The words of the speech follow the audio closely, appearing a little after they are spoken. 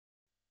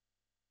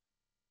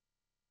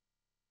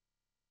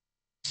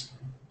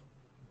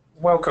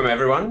Welcome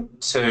everyone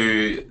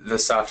to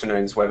this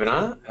afternoon's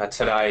webinar.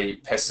 Today,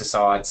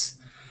 pesticides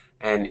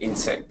and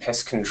insect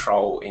pest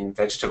control in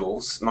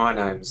vegetables. My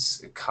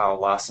name's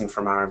Carl Larsen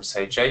from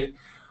RMCG,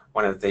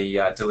 one of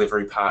the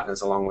delivery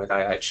partners along with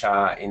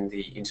AHR in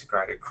the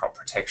Integrated Crop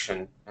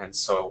Protection and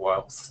Soil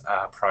Wealth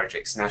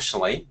projects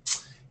nationally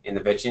in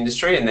the veg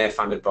industry, and they're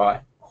funded by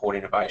Hort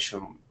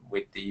Innovation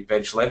with the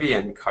Veg Levy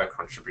and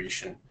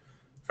co-contribution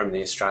from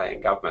the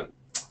Australian Government.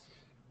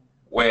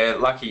 We're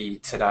lucky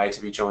today to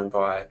be joined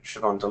by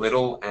Siobhan de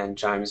Little and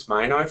James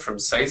Maino from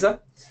Cesar,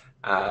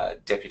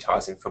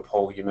 deputising for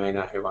Paul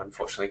Umina, who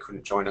unfortunately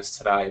couldn't join us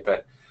today,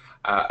 but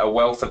a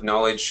wealth of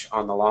knowledge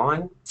on the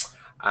line,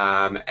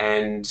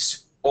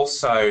 and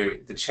also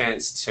the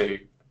chance to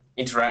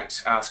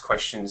interact, ask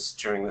questions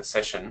during the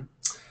session.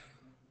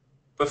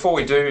 Before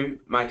we do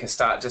make a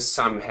start, just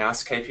some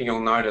housekeeping. You'll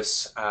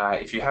notice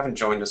if you haven't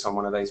joined us on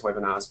one of these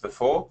webinars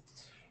before,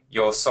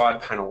 your side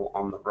panel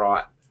on the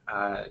right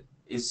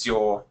is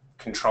your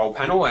control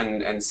panel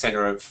and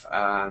centre of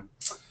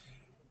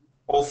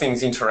all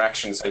things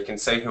interaction, so you can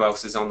see who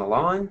else is on the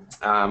line.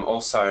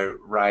 Also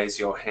raise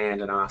your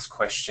hand and ask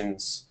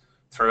questions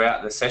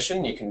throughout the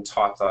session. You can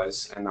type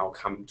those and they'll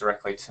come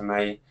directly to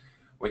me.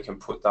 We can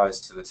put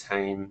those to the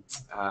team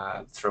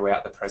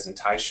throughout the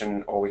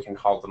presentation, or we can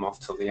hold them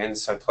off till the end.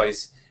 So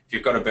please, if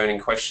you've got a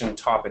burning question,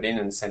 type it in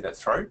and send it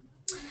through.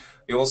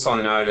 You also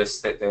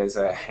notice that there's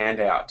a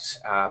handout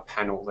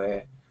panel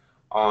there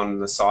on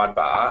the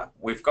sidebar.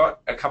 We've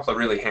got a couple of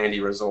really handy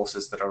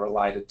resources that are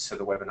related to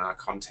the webinar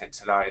content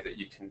today that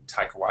you can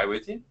take away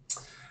with you.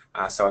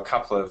 So a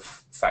couple of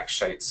fact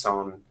sheets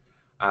on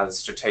the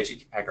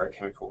Strategic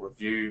Agrochemical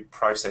Review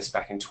process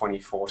back in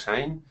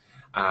 2014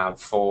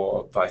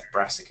 for both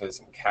brassicas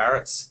and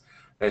carrots.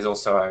 There's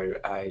also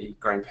a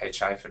green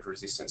peach aphid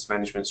resistance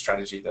management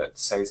strategy that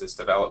Cesar's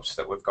developed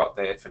that we've got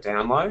there for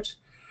download,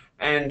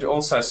 and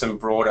also some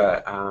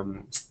broader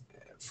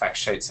fact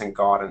sheets and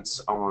guidance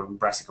on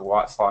brassica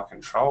whitefly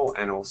control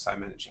and also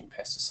managing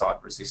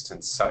pesticide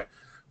resistance. So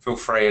feel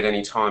free at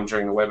any time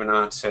during the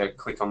webinar to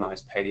click on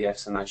those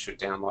PDFs and they should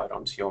download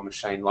onto your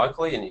machine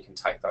locally, and you can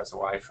take those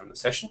away from the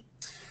session.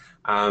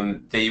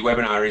 The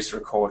webinar is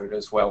recorded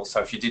as well,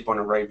 so if you did want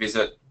to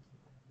revisit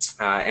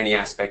any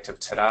aspect of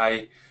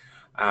today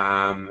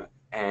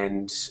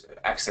and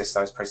access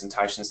those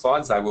presentation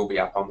slides, they will be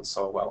up on the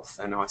Soil Wealth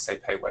and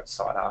ICP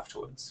website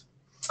afterwards.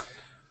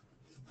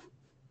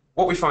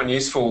 What we find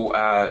useful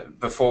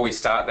before we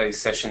start these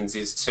sessions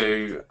is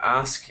to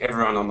ask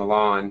everyone on the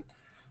line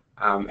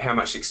how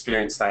much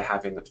experience they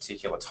have in the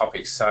particular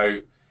topic.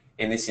 So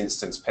in this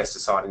instance,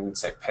 pesticide and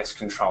insect pest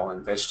control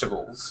in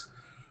vegetables.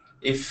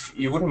 If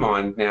you wouldn't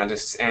mind now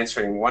just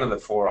answering one of the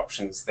four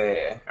options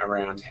there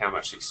around how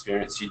much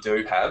experience you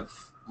do have,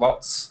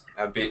 lots,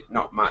 a bit,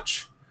 not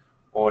much,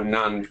 or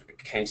none,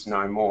 keen to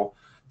know more.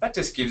 That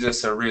just gives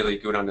us a really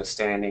good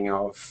understanding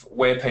of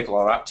where people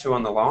are up to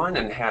on the line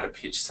and how to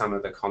pitch some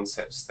of the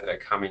concepts that are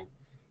coming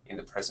in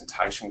the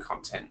presentation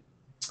content.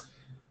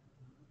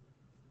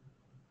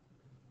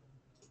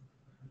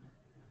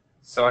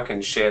 So I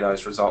can share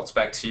those results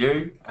back to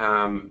you.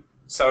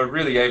 So a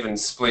really even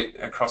split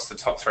across the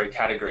top three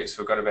categories.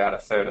 We've got about a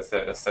third, a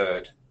third, a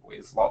third,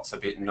 with lots, a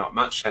bit, and not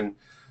much, and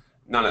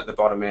none at the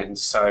bottom end.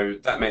 So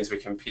that means we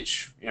can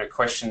pitch,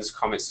 questions,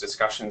 comments,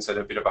 discussions at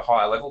a bit of a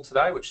higher level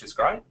today, which is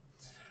great.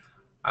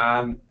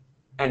 And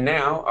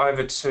now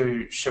over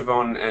to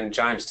Siobhan and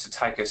James to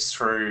take us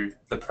through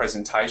the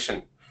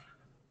presentation.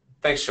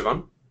 Thanks,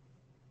 Siobhan.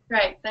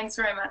 Great, thanks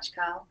very much,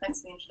 Carl.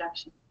 Thanks for the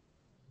introduction.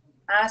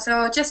 So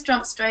I'll just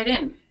jump straight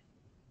in.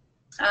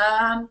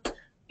 I'm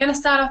going to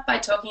start off by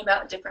talking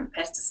about the different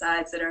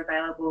pesticides that are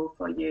available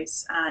for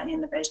use in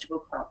the vegetable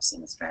crops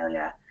in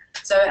Australia.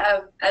 So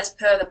as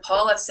per the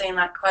poll, I've seen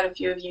like quite a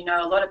few of you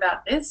know a lot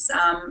about this.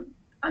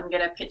 I'm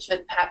going to pitch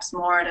it perhaps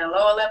more at a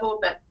lower level,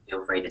 but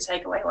feel free to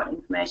take away what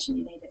information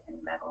you need at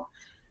any level.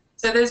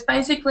 So there's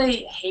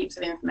basically heaps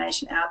of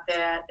information out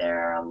there.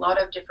 There are a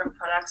lot of different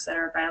products that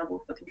are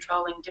available for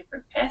controlling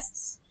different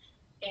pests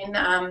in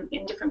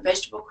different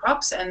vegetable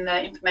crops, and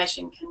the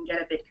information can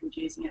get a bit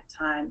confusing at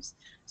times.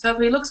 So if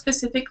we look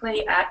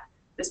specifically at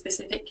the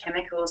specific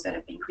chemicals that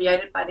have been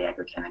created by the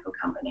agrochemical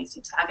companies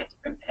to target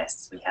different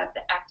pests, we have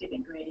the active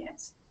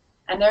ingredients.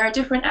 And there are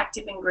different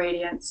active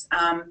ingredients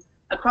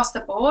across the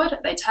board.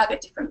 They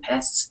target different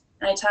pests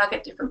and they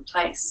target different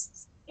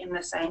places in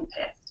the same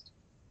pest.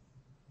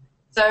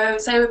 So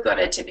say we've got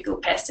a typical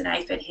pest, an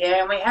aphid here,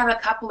 and we have a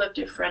couple of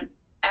different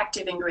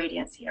active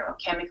ingredients here, or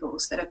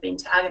chemicals that have been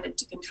targeted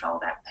to control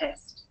that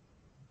pest.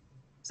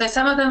 So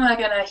some of them are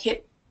going to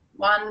hit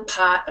one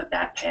part of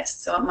that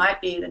pest. So it might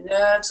be the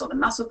nerves or the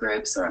muscle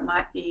groups, or it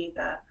might be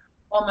the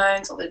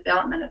hormones or the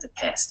development of the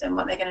pest. And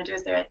what they're going to do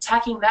is they're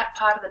attacking that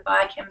part of the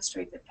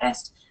biochemistry of the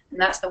pest, and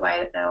that's the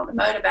way that the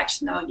mode of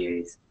action they'll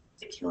use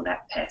to kill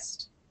that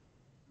pest.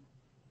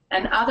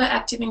 And other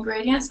active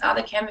ingredients,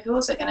 other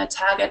chemicals, are going to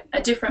target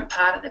a different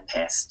part of the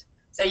pest.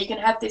 So you can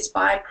have this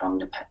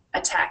bi-pronged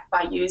attack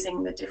by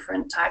using the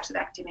different types of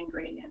active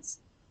ingredients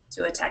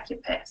to attack your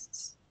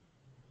pests.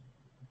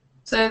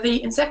 So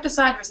the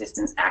Insecticide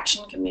Resistance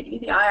Action Committee,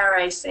 the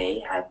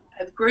IRAC,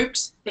 have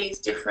grouped these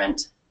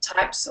different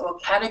types or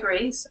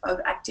categories of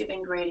active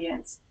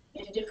ingredients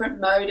into different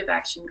mode of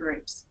action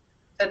groups.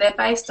 So they're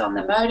based on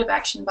the mode of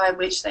action by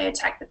which they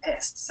attack the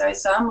pest. So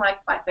some, like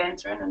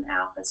bifenthrin and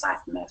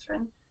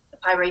alpha-cypermethrin, the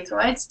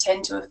pyrethroids,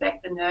 tend to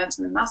affect the nerves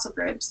and the muscle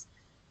groups,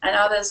 and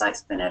others, like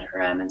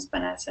spinetoram and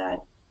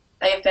spinosad,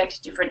 they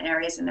affect different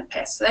areas in the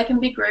pest. So they can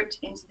be grouped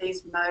into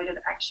these mode of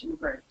action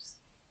groups.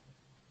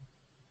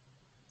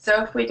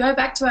 So if we go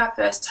back to our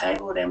first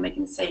table, then we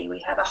can see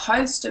we have a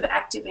host of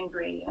active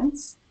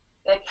ingredients.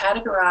 They're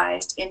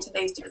categorized into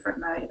these different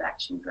mode of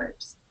action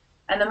groups.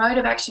 And the mode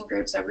of action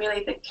groups are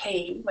really the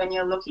key when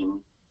you're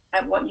looking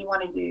at what you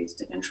want to use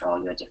to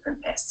control your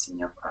different pests in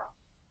your crop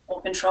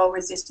or control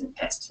resistant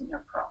pests in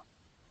your crop.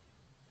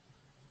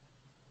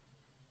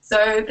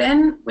 So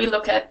then we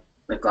look at,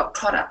 we've got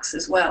products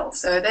as well.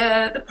 So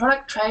the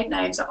product trade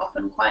names are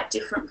often quite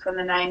different from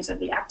the names of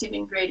the active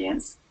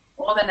ingredients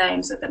or the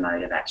names of the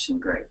mode of action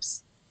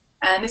groups.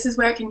 And this is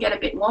where it can get a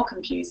bit more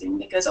confusing,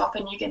 because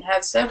often you can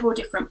have several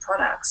different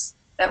products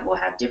that will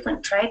have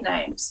different trade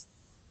names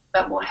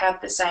but will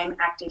have the same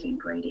active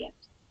ingredient.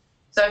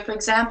 So for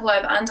example,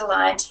 I've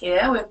underlined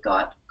here, we've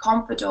got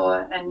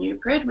Confidor and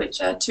Nuprid, which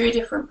are two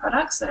different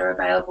products that are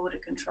available to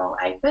control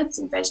aphids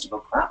in vegetable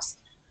crops,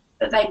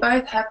 but they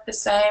both have the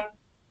same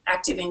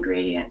active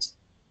ingredient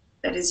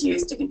that is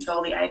used to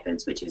control the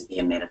aphids, which is the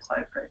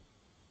imidacloprid.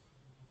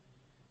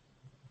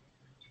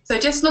 So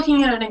just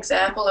looking at an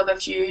example of a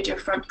few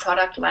different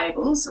product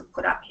labels I've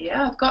put up here,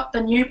 I've got the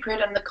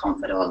Nuprid and the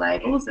Confidor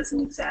labels as an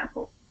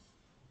example.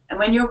 And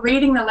when you're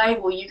reading the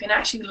label, you can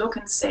actually look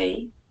and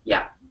see,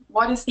 yeah,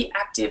 what is the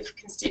active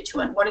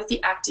constituent? What is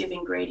the active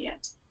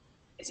ingredient?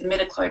 It's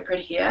imidacloprid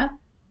here.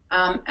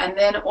 And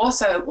then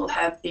also it will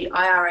have the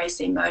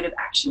IRAC mode of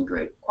action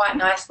group quite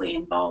nicely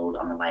in bold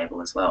on the label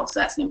as well.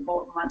 So that's an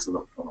important one to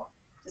look for,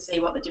 to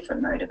see what the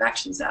different mode of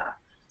actions are.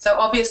 So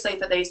obviously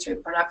for these two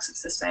products,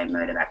 it's the same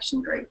mode of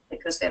action group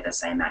because they're the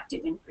same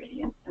active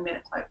ingredient,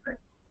 imidacloprid.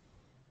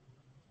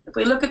 If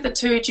we look at the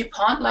two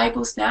DuPont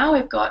labels now,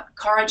 we've got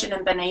Coragen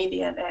and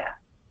Benevia there.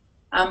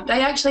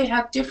 They actually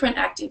have different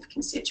active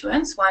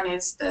constituents. One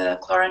is the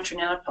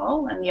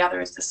chlorantraniliprole and the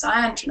other is the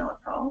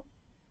cyantraniliprole.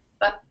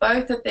 But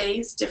both of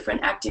these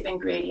different active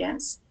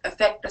ingredients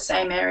affect the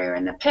same area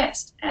in the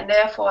pest and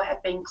therefore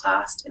have been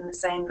classed in the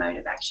same mode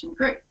of action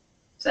group.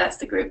 So that's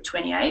the group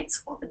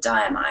 28s, or the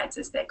diamides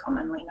as they're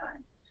commonly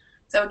known.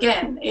 So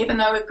again, even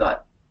though we've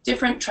got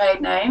different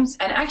trade names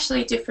and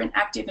actually different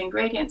active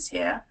ingredients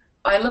here,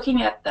 by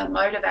looking at the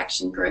mode of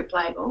action group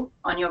label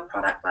on your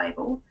product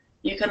label,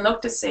 you can look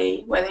to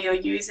see whether you're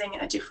using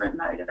a different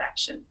mode of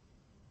action.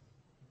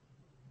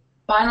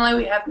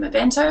 Finally, we have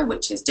Movento,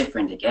 which is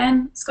different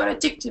again. It's got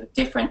a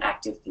different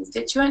active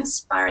constituent,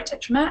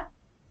 spirotetramat,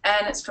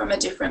 and it's from a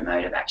different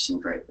mode of action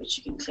group, which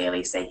you can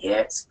clearly see here.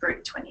 It's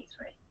group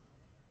 23.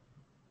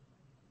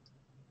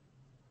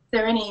 Is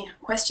there any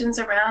questions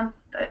around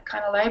that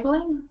kind of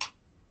labeling?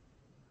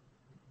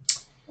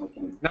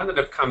 None that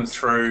have come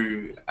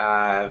through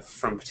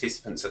from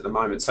participants at the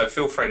moment, so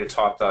feel free to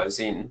type those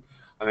in.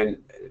 I mean,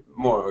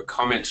 more of a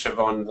comment,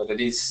 Siobhan, that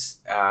it is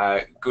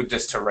good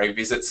just to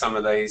revisit some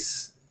of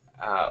these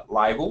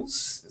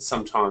labels.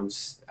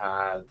 Sometimes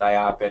they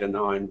are better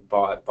known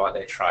by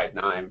their trade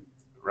name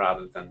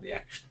rather than the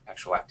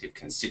actual active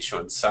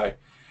constituents. So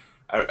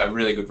a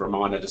really good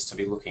reminder just to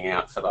be looking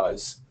out for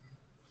those.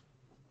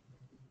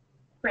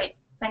 Great,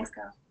 thanks,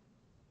 Carl.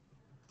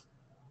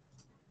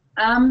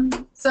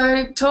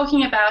 So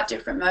talking about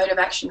different mode of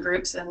action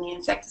groups and the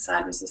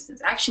Insecticide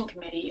Resistance Action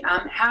Committee,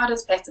 how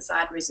does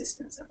pesticide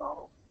resistance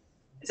evolve?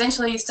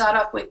 Essentially, you start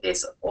off with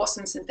this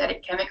awesome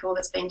synthetic chemical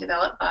that's been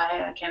developed by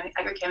an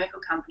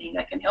agrochemical company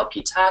that can help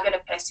you target a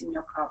pest in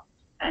your crop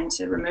and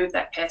to remove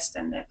that pest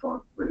and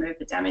therefore remove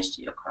the damage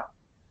to your crop.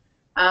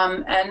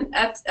 And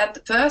at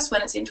the first,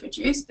 when it's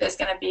introduced, there's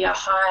going to be a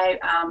high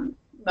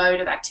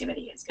mode of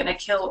activity. It's going to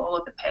kill all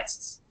of the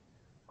pests.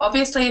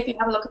 Obviously, if you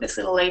have a look at this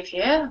little leaf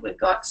here, we've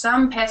got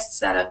some pests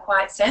that are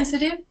quite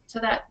sensitive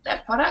to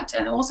that product,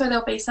 and also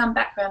there'll be some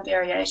background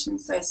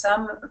variations. So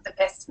some of the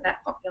pests in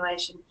that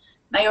population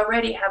may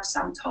already have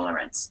some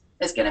tolerance.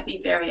 There's going to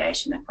be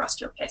variation across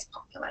your pest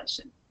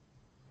population.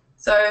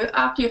 So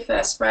after your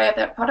first spray of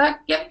that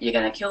product, yep, you're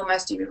going to kill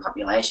most of your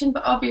population,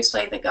 but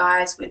obviously the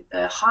guys with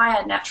the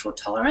higher natural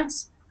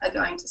tolerance are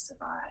going to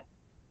survive.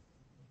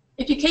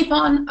 If you keep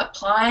on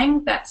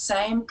applying that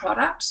same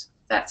product,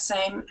 that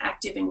same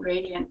active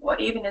ingredient, or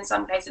even in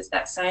some cases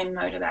that same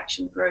mode of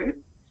action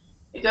group,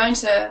 you're going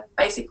to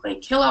basically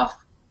kill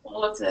off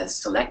all of the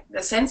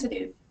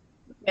sensitive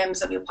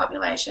members of your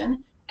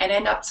population and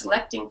end up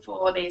selecting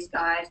for these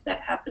guys that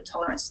have the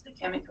tolerance to the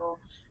chemical,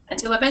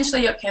 until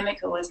eventually your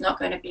chemical is not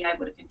going to be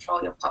able to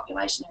control your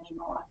population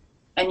anymore,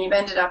 and you've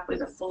ended up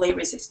with a fully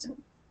resistant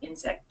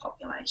insect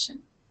population.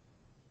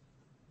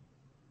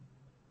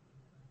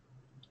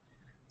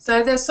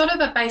 So there's sort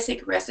of a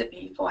basic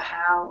recipe for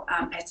how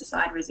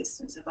pesticide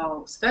resistance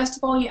evolves. First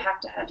of all, you have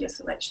to have your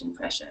selection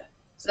pressure.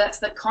 So that's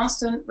the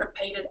constant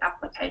repeated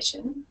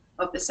application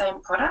of the same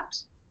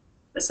product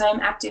the same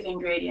active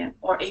ingredient,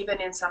 or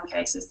even in some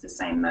cases the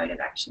same mode of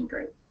action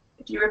group.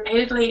 If you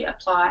repeatedly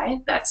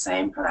apply that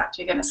same product,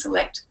 you're going to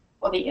select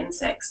for the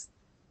insects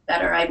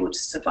that are able to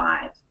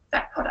survive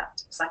that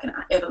product. It's like an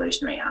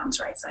evolutionary arms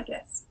race, I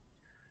guess.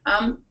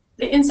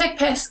 The insect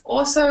pest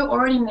also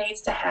already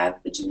needs to have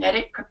the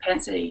genetic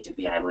propensity to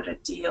be able to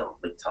deal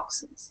with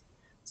toxins.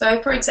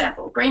 So, for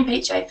example, green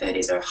peach aphid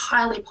is a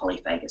highly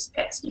polyphagous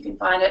pest. You can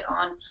find it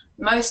on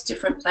most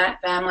different plant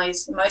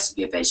families. Most of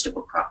your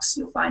vegetable crops,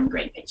 you'll find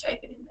green peach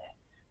aphid in there.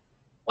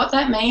 What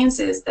that means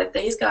is that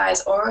these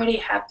guys already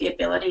have the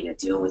ability to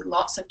deal with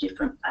lots of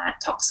different plant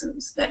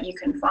toxins that you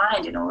can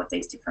find in all of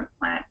these different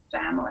plant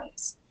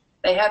families.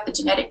 They have the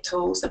genetic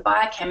tools, the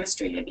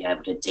biochemistry to be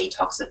able to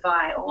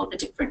detoxify all of the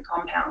different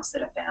compounds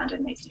that are found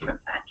in these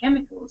different plant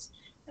chemicals,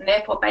 and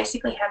therefore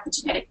basically have the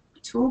genetic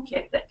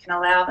toolkit that can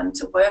allow them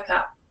to work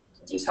up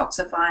to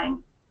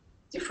detoxifying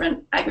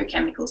different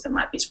agrochemicals that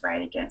might be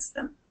sprayed against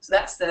them. So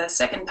that's the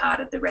second part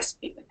of the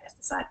recipe for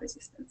pesticide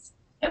resistance,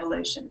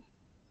 evolution.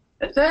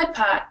 The third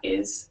part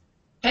is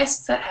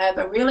pests that have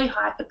a really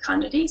high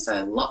fecundity,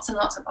 so lots and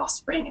lots of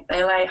offspring. If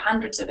they lay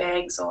hundreds of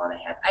eggs, or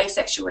they have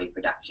asexual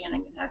reproduction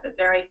and can have a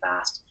very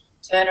fast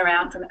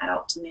turnaround from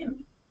adult to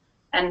nymph,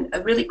 and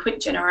a really quick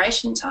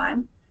generation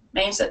time,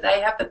 means that they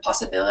have the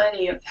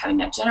possibility of having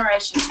that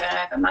generation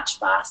turnover much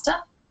faster,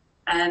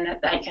 and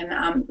that they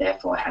can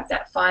therefore have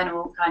that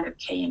final kind of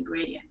key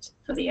ingredient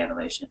for the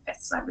evolution of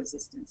pesticide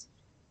resistance.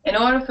 In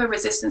order for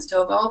resistance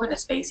to evolve in a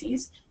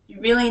species,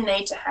 you really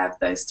need to have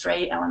those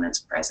three elements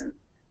present.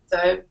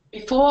 So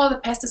before the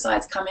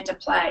pesticides come into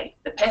play,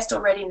 the pest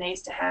already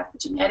needs to have the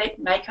genetic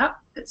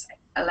makeup that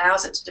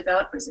allows it to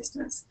develop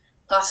resistance,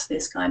 plus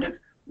this kind of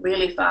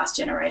really fast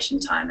generation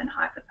time and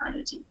high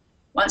fecundity.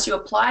 Once you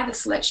apply the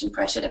selection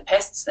pressure to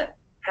pests that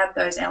have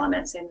those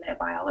elements in their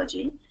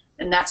biology,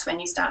 then that's when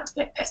you start to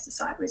get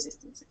pesticide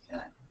resistance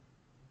occurring.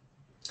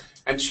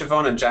 And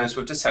Siobhan and James,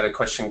 we've just had a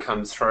question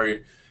come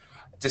through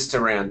just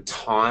around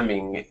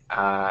timing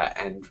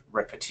and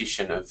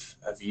repetition of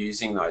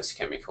using those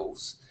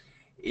chemicals.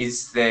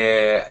 Is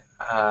there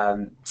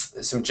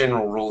some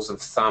general rules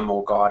of thumb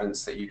or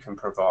guidance that you can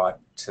provide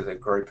to the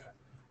group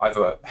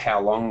over how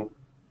long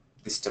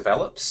this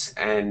develops,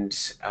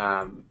 and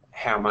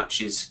how much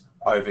is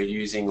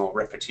overusing or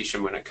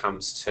repetition when it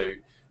comes to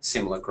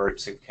similar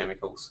groups of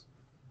chemicals?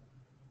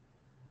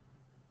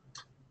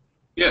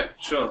 Yeah,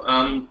 sure.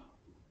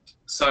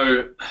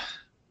 So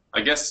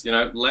I guess, you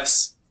know,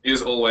 less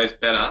is always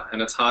better,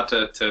 and it's hard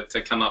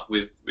to come up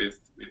with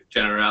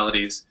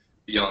generalities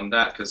beyond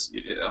that, because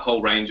a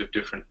whole range of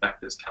different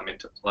factors come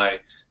into play.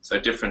 So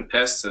different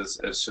pests, as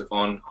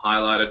Siobhan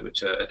highlighted,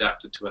 which are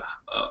adapted to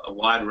a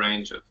wide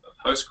range of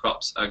host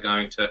crops, are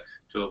going to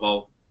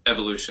evolve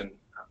evolution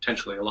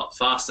potentially a lot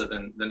faster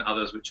than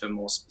others which are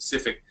more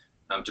specific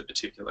to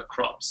particular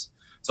crops.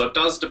 So it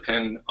does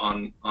depend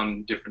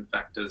on different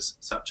factors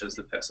such as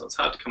the pest. So it's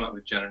hard to come up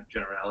with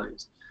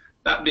generalities.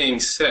 That being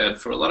said,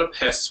 for a lot of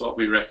pests, what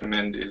we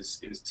recommend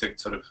is to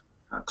sort of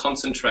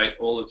concentrate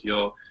all of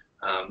your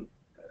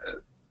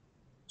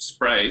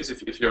sprays.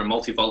 If you're a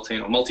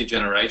multi-voltine or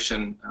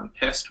multi-generation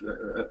pest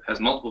has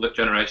multiple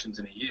generations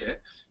in a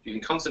year, you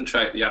can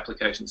concentrate the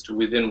applications to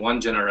within one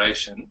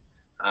generation.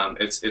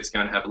 It's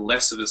going to have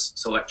less of a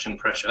selection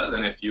pressure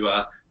than if you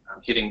are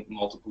hitting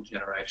multiple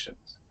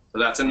generations. So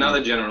that's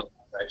another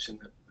generalization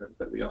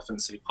that we often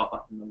see pop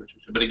up in the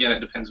literature. But again, it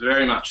depends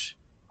very much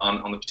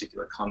on the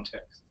particular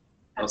context.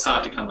 So it's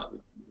hard to come up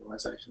with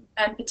generalization.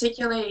 And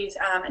particularly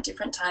at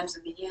different times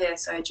of the year,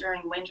 so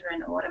during winter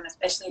and autumn,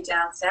 especially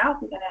down south,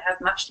 you're going to have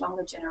much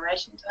longer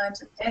generation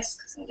times of pests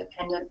because they're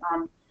dependent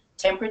on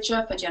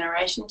temperature for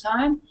generation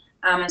time.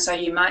 And so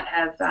you might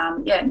have,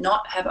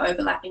 not have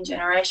overlapping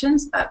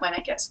generations, but when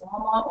it gets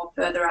warmer or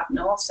further up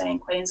north, say in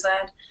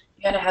Queensland,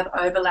 you're going to have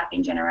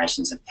overlapping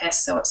generations of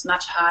pests, so it's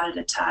much harder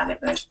to target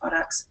those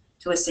products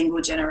to a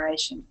single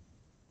generation,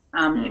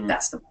 if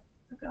that's the way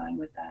we're going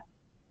with that.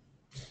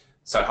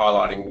 So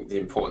highlighting the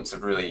importance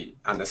of really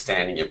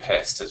understanding your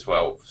pest as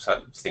well,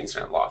 so things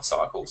around life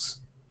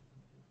cycles.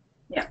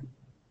 Yeah.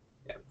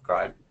 Yeah,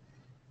 great.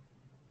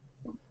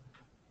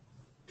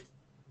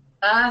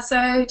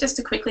 So just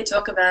to quickly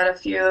talk about a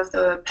few of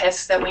the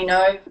pests that we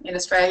know in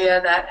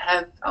Australia that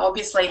have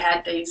obviously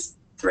had these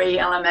three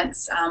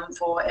elements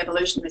for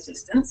evolution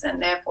resistance,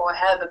 and therefore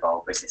have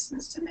evolved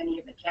resistance to many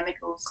of the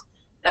chemicals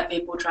that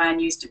people try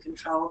and use to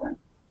control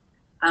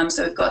them.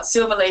 So we've got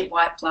silverleaf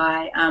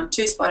whitefly,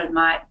 two-spotted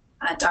mite,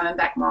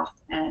 diamondback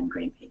moth, and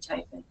green peach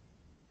aphid.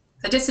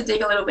 So just to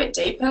dig a little bit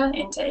deeper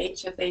into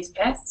each of these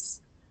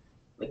pests,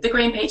 with the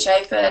green peach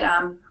aphid,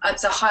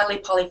 it's a highly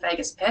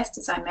polyphagous pest.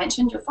 As I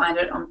mentioned, you'll find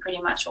it on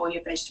pretty much all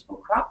your vegetable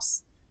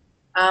crops.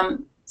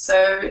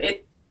 So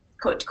it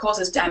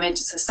causes damage.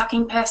 It's a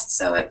sucking pest,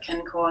 so it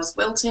can cause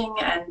wilting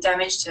and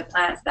damage to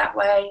plants that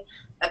way.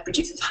 It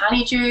produces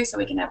honeydew, so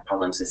we can have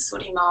problems with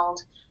sooty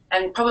mold.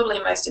 And probably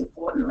most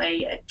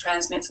importantly, it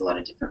transmits a lot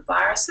of different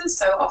viruses.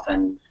 So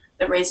often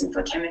the reason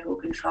for chemical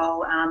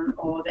control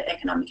or the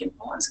economic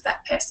importance of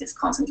that pest is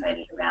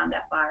concentrated around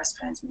that virus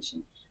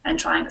transmission and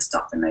trying to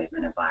stop the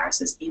movement of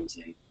viruses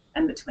into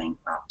and between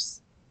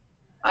crops.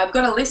 I've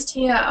got a list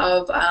here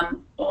of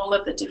all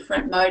of the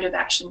different mode of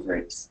action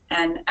groups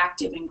and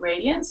active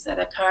ingredients that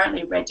are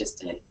currently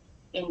registered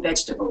in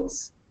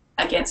vegetables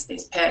against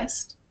this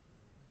pest.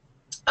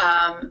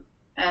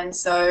 And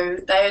so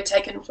they are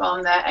taken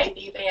from the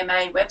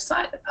APVMA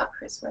website, the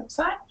PubCris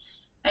website.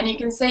 And you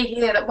can see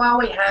here that while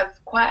we have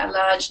quite a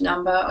large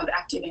number of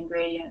active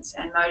ingredients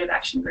and mode of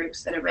action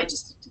groups that are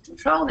registered to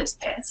control this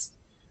pest,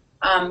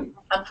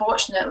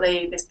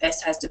 unfortunately this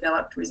pest has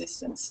developed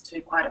resistance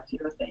to quite a few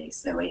of these.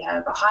 So we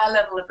have a high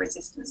level of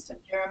resistance to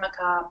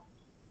pyrimacarb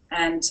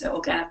and to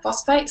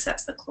organophosphates,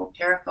 that's the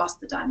chlorpyrifos,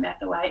 the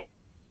dimethylate,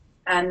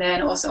 and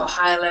then also a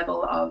higher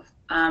level of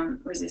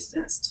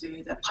resistance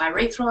to the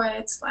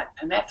pyrethroids like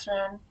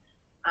permethrin.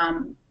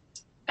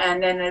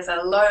 And then there's a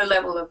low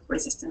level of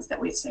resistance that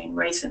we've seen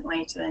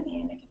recently to the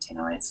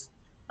neonicotinoids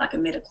like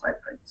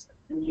imidacloprid,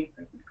 the new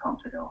group in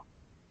Comprador.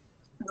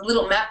 There's a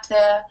little map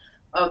there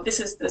of this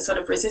is the sort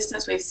of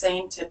resistance we've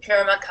seen to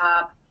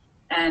pyrimacarb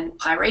and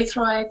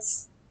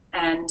pyrethroids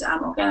and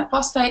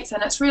organophosphates,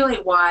 and it's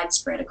really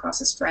widespread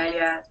across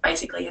Australia. It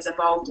basically has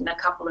evolved in a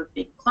couple of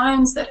big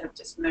clones that have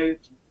just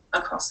moved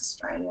across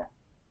Australia.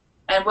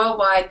 And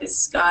worldwide,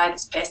 this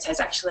pest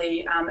has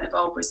actually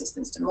evolved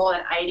resistance to more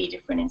than 80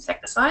 different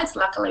insecticides.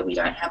 Luckily, we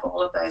don't have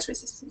all of those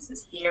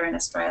resistances here in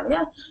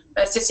Australia,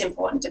 but it's just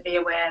important to be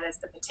aware there's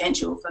the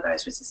potential for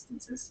those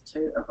resistances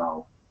to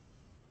evolve.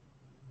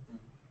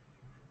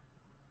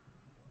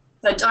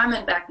 So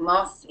diamondback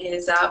moth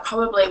is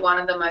probably one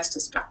of the most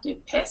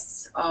destructive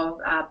pests of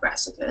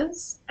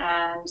brassicas,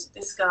 and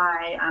this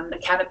guy, the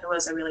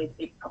caterpillars are really the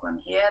big problem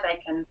here.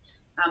 They can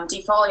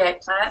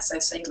defoliate plants, so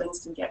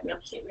seedlings can get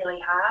hit really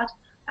hard,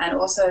 and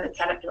also the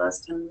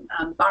caterpillars can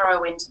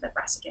burrow into the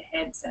brassica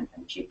heads and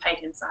pupate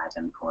inside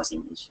them,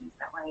 causing issues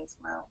that way as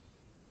well.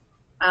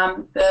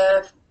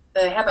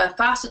 They have a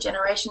faster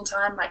generation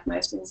time, like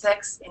most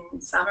insects,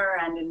 in summer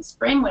and in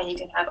spring, where you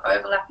can have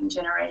overlapping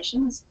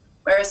generations,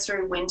 whereas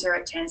through winter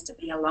it tends to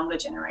be a longer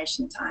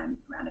generation time,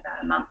 around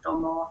about a month or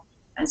more,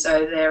 and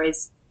so there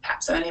is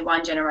perhaps only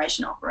one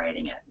generation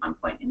operating at one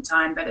point in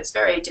time, but it's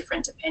very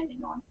different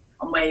depending on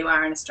where you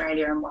are in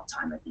Australia and what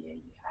time of year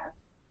you have.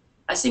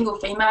 A single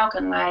female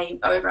can lay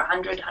over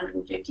 100,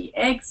 150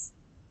 eggs,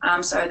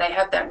 so they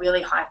have that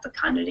really high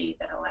fecundity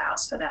that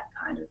allows for that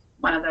kind of,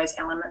 one of those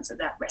elements of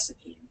that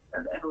recipe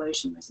of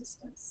evolution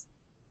resistance.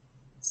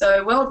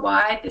 So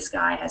worldwide, this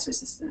guy has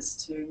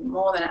resistance to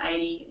more than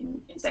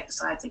 80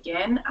 insecticides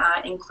again,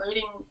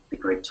 including the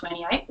group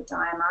 28, the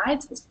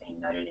diamides, has been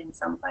noted in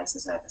some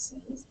places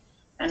overseas,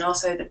 and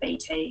also the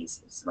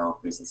BTs, has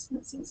evolved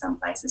resistance in some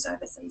places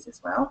overseas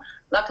as well.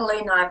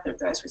 Luckily, neither of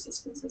those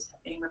resistances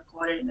have been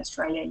reported in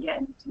Australia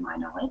yet, to my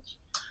knowledge.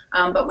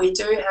 But we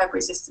do have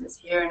resistance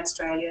here in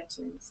Australia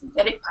to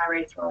synthetic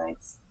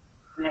pyrethroids,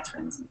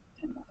 permethrins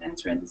and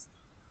permethrins,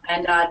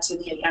 and to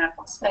the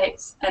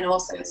organophosphates, and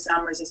also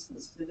some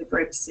resistance to the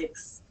group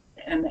 6,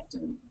 the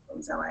emectin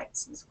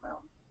benzoates as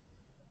well.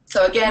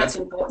 So again, it's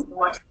important to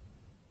watch.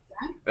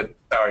 But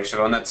sorry,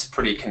 Siobhan, that's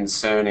pretty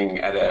concerning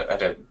at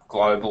a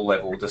global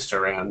level, just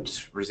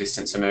around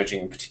resistance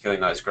emerging, particularly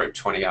in those group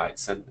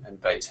 28s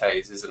and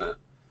BTs, isn't it?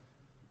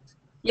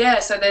 Yeah,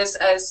 so there's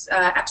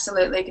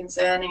absolutely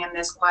concerning, and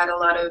there's quite a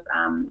lot of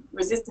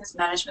resistance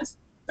management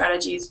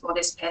strategies for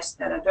this pest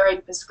that are very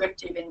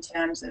prescriptive in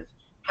terms of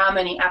how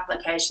many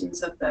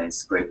applications of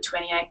those group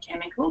 28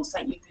 chemicals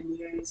that you can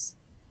use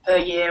per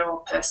year or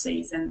per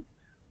season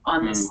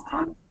on this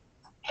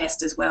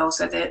pest as well.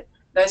 So that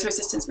those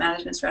resistance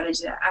management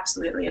strategies are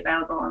absolutely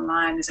available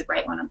online. There's a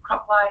great one on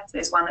CropLife.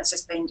 There's one that's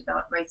just been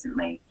developed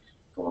recently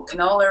for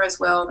canola as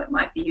well that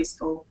might be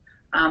useful,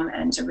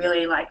 and to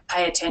really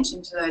pay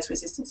attention to those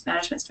resistance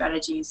management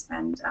strategies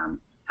and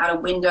how to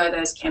window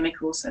those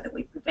chemicals so that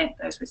we prevent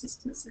those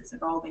resistances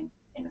evolving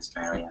in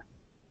Australia.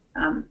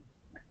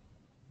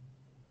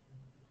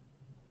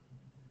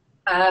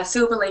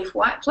 Silverleaf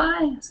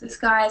whitefly. So this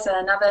guy is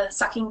another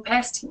sucking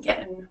pest, can get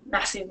in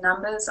massive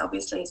numbers,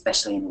 obviously,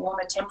 especially in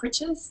warmer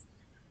temperatures.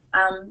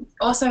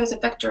 Also is a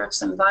vector of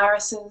some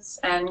viruses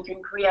and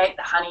can create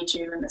the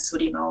honeydew and the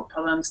sooty mold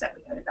problems that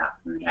we heard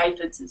about from the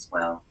aphids as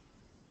well.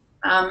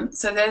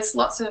 So there's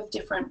lots of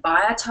different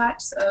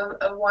biotypes of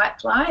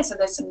whitefly. So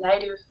there's some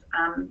native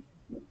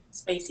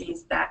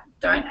species that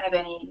don't have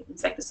any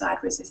insecticide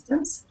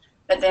resistance,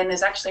 but then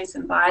there's actually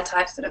some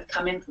biotypes that have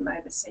come in from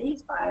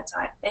overseas,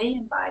 biotype B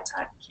and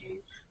biotype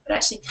Q, that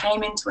actually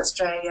came into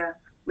Australia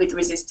with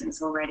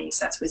resistance already.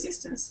 So that's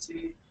resistance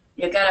to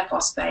the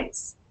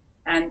organophosphates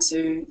and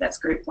to, that's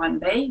group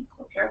 1B,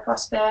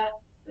 chlorpyrifos,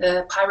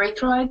 the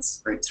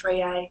pyrethroids, group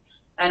 3A,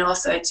 and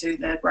also to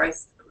the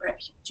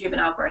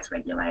juvenile growth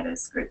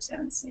regulators, group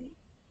 7C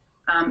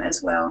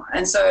as well.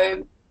 And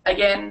so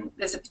again,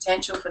 there's a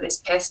potential for this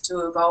pest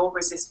to evolve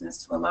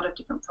resistance to a lot of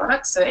different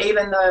products. So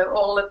even though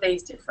all of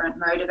these different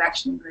mode of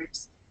action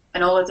groups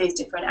and all of these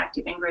different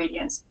active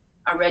ingredients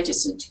are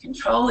registered to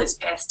control this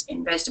pest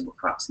in vegetable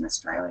crops in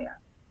Australia,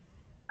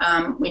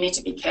 we need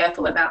to be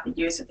careful about the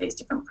use of these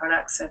different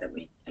products so that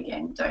we,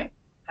 again, don't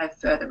have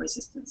further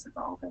resistance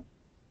evolving.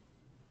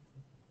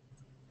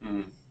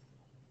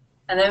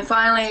 And then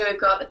finally, we've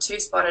got the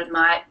two-spotted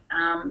mite.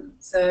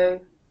 So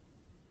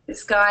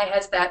this guy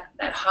has that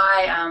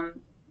high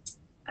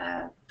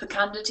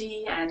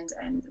fecundity and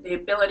the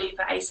ability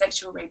for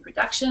asexual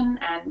reproduction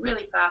and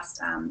really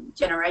fast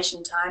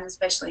generation time,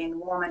 especially in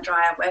warmer,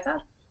 drier weather.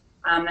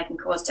 They can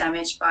cause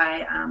damage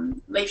by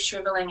leaf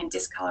shriveling and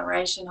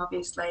discoloration,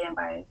 obviously, and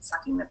by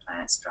sucking the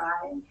plants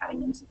dry and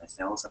cutting into the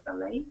cells of the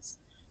leaves.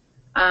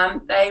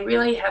 They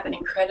really have an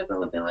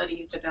incredible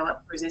ability to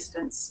develop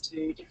resistance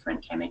to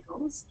different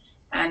chemicals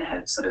and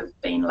have sort of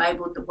been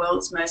labelled the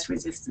world's most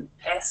resistant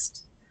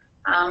pest.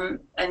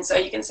 And so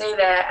you can see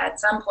there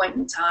at some point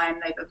in time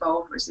they've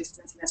evolved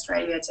resistance in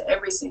Australia to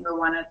every single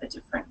one of the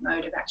different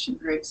mode of action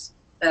groups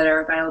that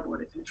are available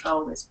to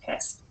control this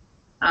pest.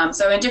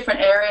 So in different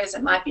areas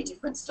it might be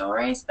different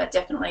stories, but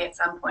definitely at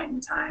some point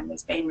in time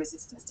there's been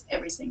resistance to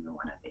every single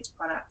one of these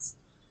products.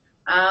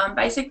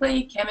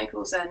 Basically,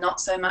 chemicals are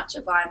not so much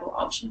a viable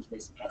option for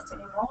this pest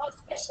anymore,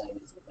 especially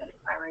the synthetic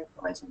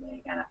pyrethroids and the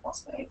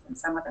organophosphates and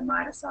some of the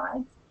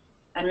miticides.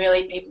 And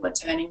really people are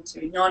turning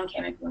to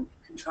non-chemical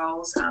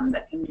controls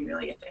that can be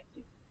really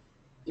effective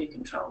to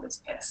control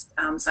this pest,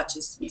 such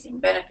as using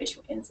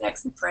beneficial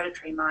insects and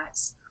predatory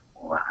mites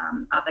or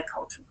other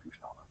cultural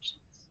control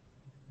options.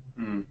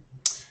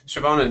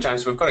 Siobhan and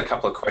James, we've got a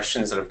couple of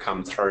questions that have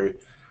come through.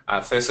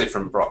 Firstly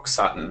from Brock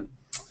Sutton,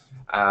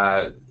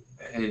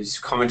 who's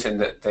commented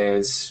that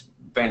there's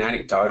been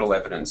anecdotal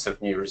evidence of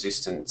new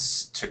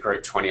resistance to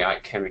group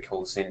 28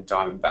 chemicals in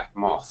diamondback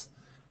moth,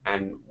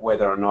 and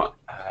whether or not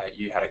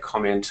you had a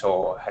comment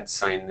or had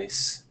seen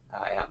this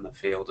out in the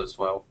field as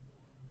well.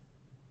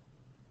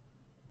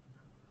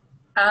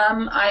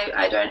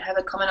 I don't have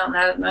a comment on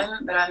that at the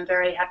moment, but I'm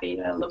very happy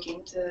to look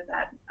into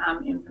that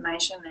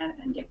information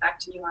and get back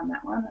to you on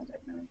that one. I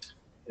don't know.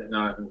 Yeah, no,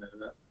 I haven't heard of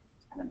that.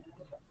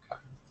 Okay.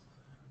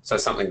 So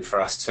something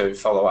for us to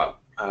follow up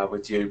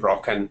with you,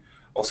 Brock, and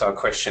also a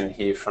question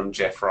here from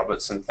Jeff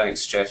Robertson.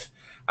 Thanks, Jeff.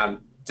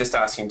 Just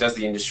asking, does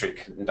the industry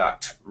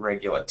conduct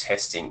regular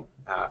testing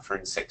for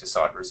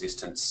insecticide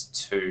resistance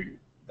to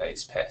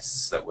these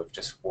pests that we've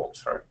just walked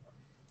through?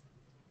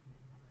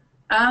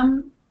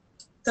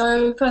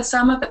 So for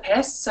some of the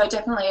pests, so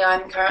definitely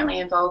I'm currently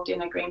involved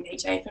in a green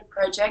peach aphid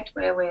project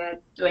where we're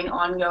doing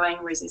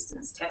ongoing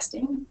resistance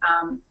testing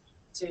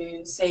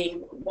to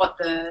see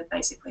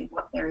basically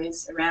what there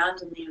is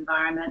around in the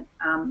environment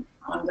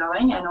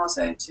ongoing, and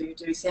also to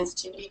do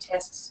sensitivity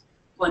tests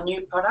for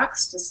new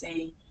products to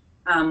see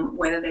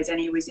whether there's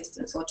any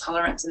resistance or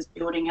tolerances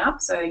building up.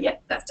 So yeah,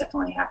 that's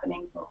definitely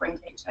happening for green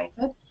peach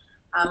aphid.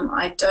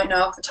 I don't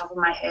know off the top of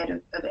my head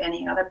of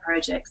any other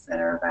projects that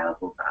are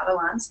available for other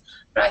ones,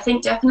 but I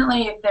think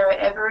definitely if there are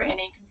ever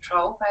any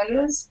control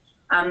failures,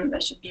 they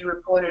should be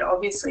reported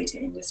obviously to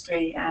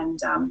industry and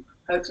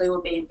hopefully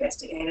will be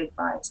investigated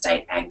by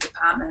state ag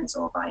departments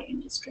or by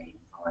industry and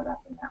followed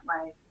up in that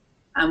way.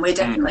 We're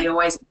definitely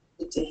always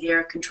interested to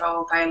hear of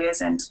control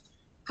failures, and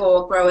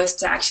for growers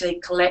to actually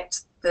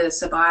collect the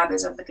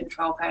survivors of the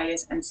control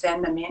failures and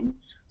send them in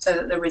so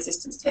that the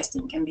resistance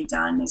testing can be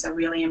done is a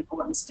really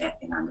important step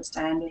in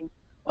understanding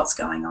what's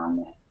going on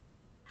there.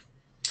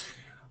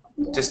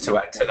 Just to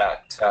add to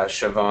that,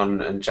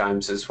 Siobhan and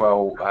James as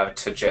well,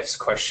 to Jeff's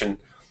question,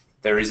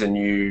 there is a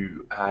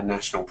new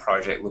national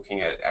project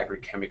looking at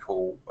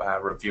agrichemical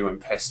review and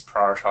pest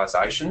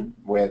prioritisation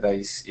where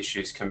these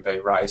issues can be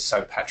raised.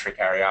 So Patrick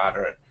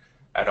Ariada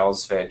at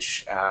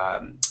AusVeg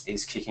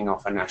is kicking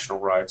off a national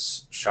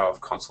roads show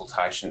of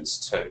consultations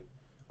to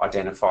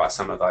identify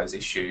some of those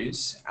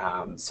issues.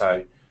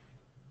 So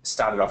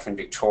started off in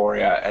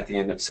Victoria at the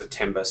end of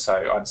September,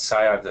 so I'd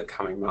say over the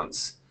coming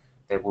months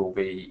there will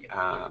be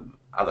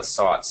other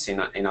sites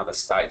in other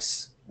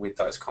states with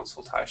those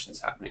consultations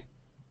happening.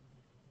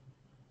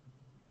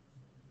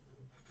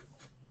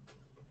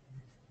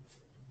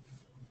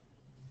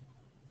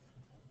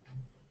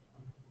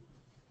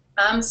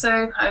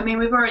 So, I mean,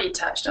 we've already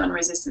touched on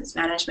resistance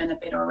management a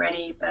bit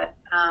already, but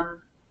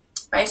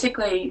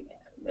basically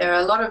there are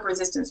a lot of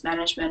resistance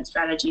management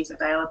strategies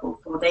available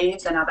for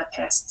these and other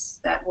pests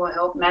that will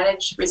help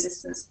manage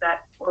resistance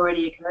that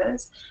already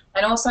occurs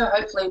and also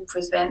hopefully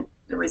prevent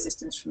the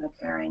resistance from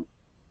occurring.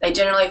 They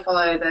generally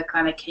follow the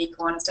kind of key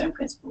cornerstone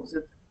principles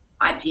of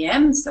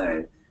IPM.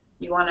 So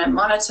you want to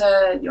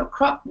monitor your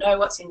crop, know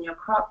what's in your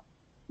crop.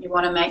 You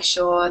want to make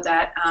sure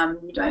that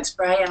you don't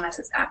spray unless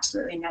it's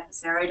absolutely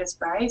necessary to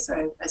spray.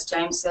 So as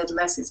James said,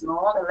 less is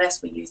more. The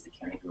less we use the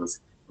chemicals,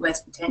 the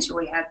less potential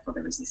we have for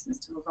the resistance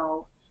to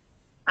evolve.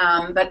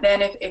 But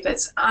then if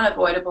it's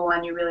unavoidable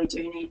and you really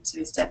do need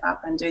to step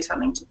up and do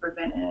something to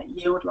prevent a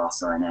yield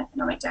loss or an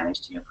economic damage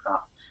to your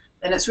crop,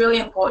 then it's really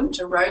important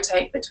to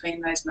rotate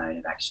between those mode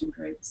of action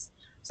groups.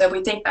 So if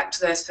we think back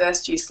to those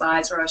first few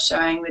slides where I was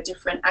showing the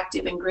different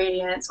active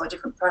ingredients or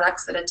different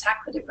products that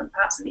attack the different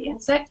parts of the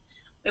insect,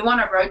 we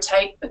want to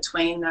rotate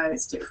between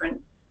those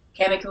different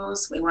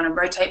chemicals. We want to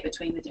rotate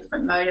between the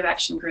different mode of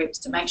action groups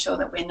to make sure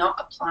that we're not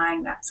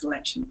applying that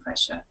selection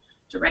pressure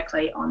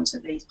directly onto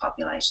these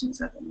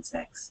populations of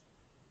insects.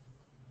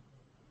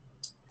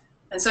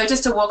 And so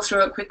just to walk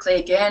through it quickly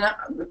again,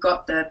 we've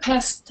got the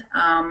pest,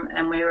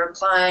 and we're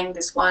applying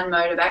this one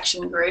mode of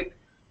action group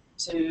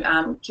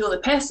to kill the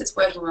pest. It's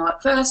working well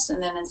at first,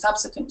 and then in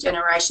subsequent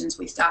generations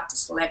we start to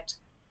select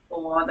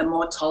for the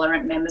more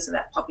tolerant members of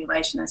that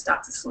population and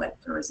start to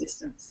select for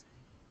resistance.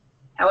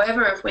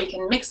 However, if we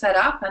can mix that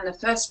up, and the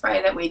first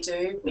spray that we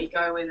do, we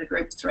go with a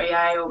group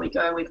 3A, or we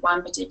go with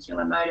one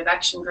particular mode of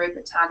action group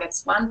that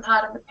targets one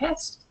part of the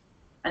pest,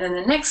 and then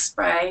the next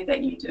spray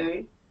that you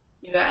do,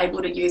 you're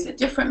able to use a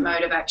different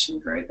mode of action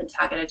group and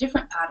target a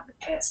different part of the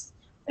pest,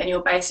 then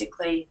you'll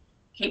basically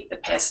keep the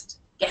pest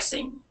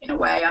guessing in a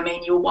way. I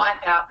mean, you'll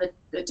wipe out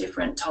the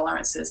different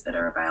tolerances that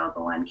are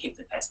available and keep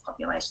the pest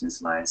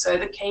populations low. So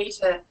the key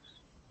to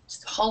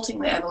halting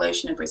the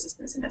evolution of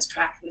resistance in its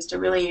track is to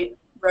really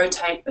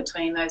rotate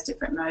between those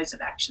different modes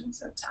of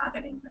actions of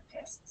targeting the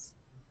pests.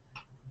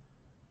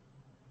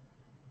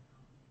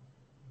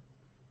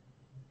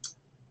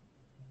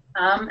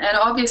 And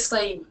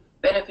obviously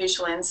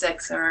beneficial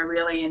insects are a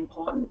really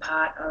important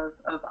part of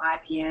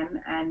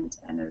IPM and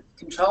of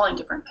controlling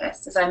different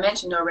pests. As I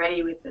mentioned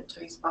already with the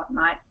two-spot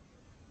mite,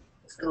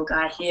 this little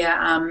guy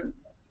here,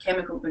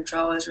 chemical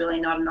control is really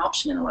not an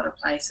option in a lot of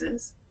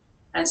places.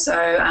 And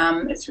so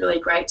it's really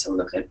great to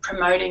look at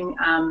promoting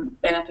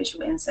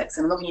beneficial insects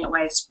and looking at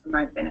ways to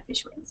promote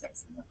beneficial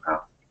insects in the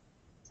crop.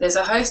 There's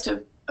a host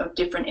of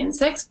different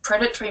insects.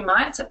 Predatory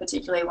mites are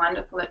particularly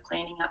wonderful at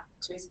cleaning up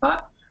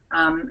two-spot,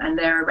 and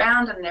they're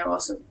around, and they're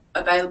also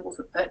available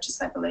for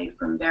purchase, I believe,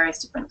 from various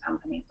different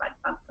companies like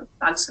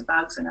Bugs for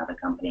Bugs and other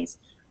companies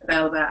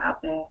available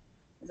out there.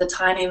 There's a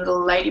tiny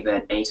little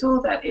ladybird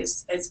beetle that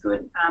is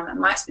good, a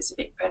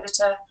mite-specific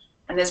predator,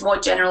 and there's more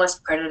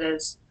generalist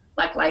predators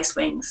like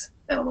lacewings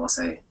that will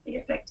also be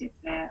effective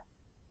there.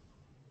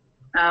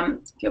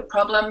 If your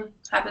problem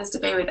happens to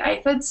be with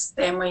aphids,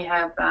 then we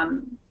have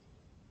a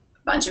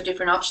bunch of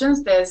different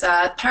options. There's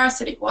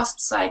parasitic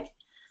wasps like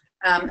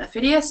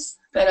Aphidius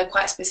that are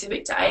quite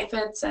specific to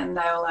aphids, and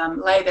they'll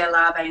lay their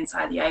larvae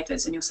inside the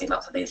aphids, and you'll see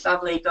lots of these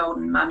lovely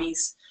golden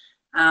mummies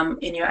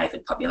in your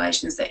aphid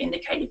populations that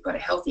indicate you've got a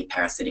healthy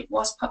parasitic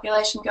wasp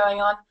population going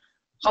on.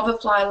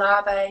 Hoverfly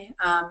larvae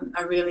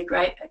are really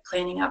great at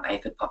cleaning up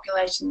aphid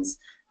populations,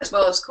 as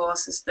well, of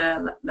course, as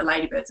the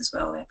ladybirds as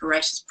well. They're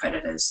voracious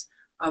predators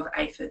of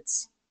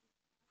aphids.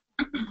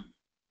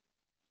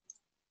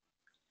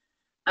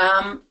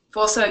 We've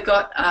also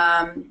got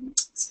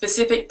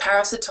specific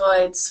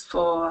parasitoids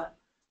for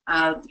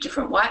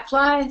different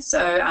whitefly,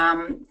 so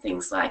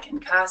things like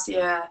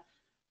Encarsia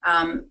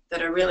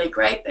that are really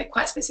great. They're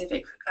quite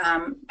specific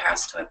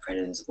parasitoid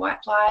predators of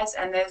whiteflies,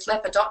 and there's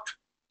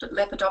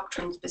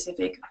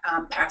lepidopteran-specific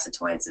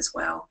parasitoids as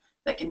well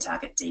that can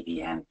target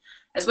DBM,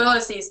 as well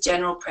as these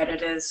general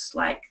predators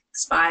like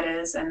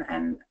spiders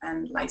and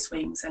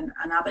lacewings and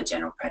other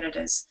general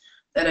predators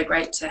that are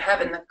great to have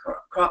in the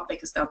crop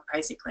because they'll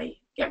basically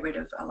get rid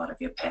of a lot of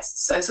your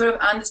pests. So sort of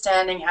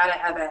understanding how to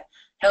have a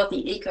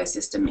healthy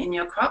ecosystem in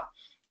your crop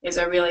is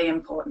a really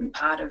important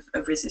part of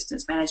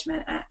resistance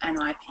management and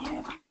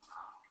IPM.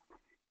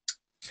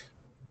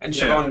 And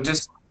Siobhan,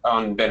 just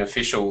on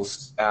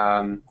beneficials,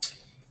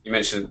 you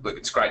mentioned, look,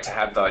 it's great to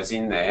have those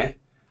in there.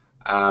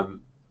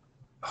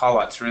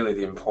 Highlights really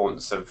the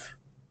importance of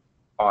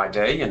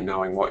ID and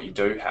knowing what you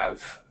do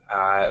have.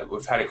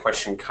 We've had a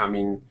question come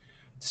in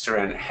just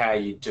around how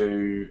you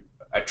do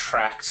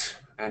attract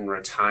and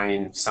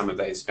retain some of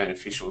these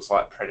beneficials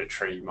like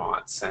predatory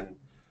mites and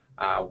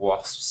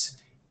wasps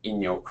in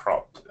your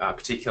crop,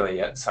 particularly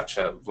at such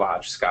a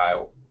large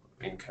scale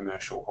in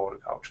commercial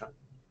horticulture.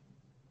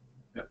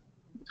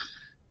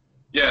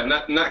 Yeah, and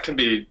that can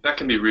be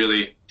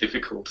really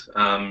difficult.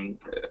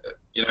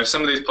 You know,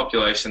 some of these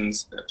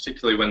populations,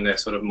 particularly when they're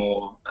sort of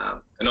more,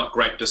 they're not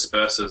great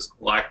dispersers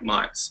like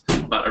mites,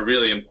 but are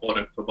really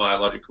important for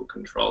biological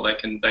control. They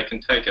can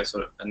take a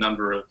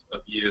number of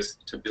years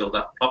to build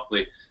up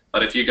properly.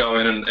 But if you go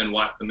in and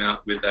wipe them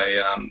out with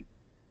a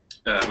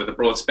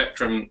broad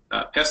spectrum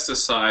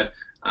pesticide,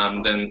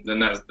 then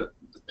that's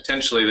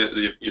potentially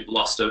that you've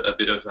lost a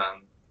bit of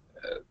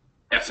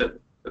effort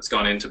that's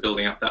gone into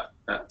building up that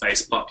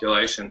base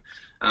population.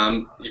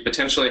 You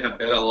potentially have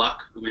better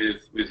luck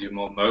with your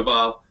more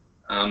mobile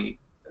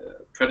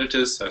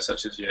predators, so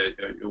such as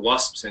your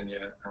wasps and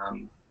your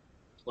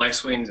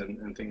lacewings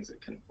and things that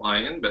can fly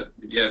in. But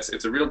yeah,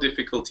 it's a real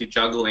difficulty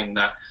juggling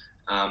that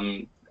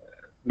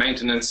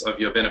maintenance of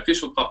your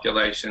beneficial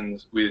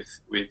populations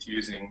with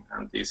using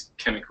these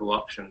chemical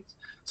options.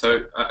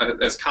 So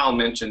as Carl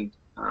mentioned,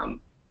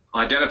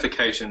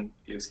 identification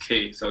is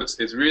key. So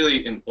it's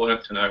really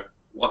important to know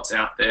what's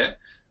out there,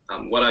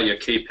 what are your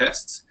key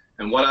pests,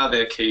 and what are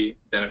their key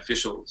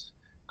beneficials.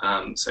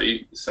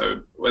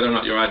 So whether or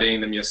not you're IDing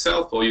them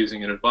yourself or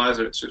using an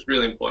advisor, it's just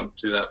really important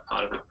to do that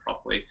part of it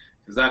properly,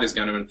 because that is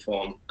going to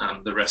inform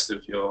the rest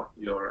of your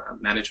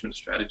management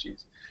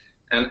strategies.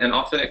 And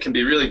often it can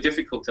be really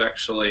difficult to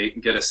actually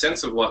get a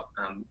sense of what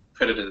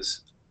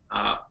predators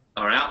are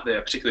are out there,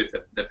 particularly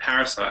if they're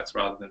parasites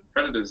rather than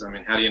predators. I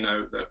mean, how do you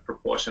know the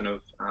proportion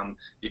of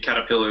your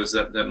caterpillars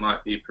that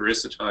might be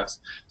parasitized?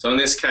 So in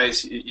this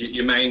case,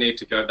 you may need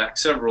to go back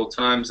several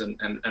times and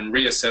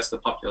reassess the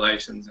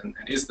populations. And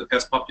is the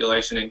pest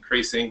population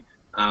increasing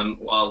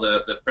while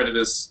the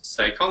predators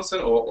stay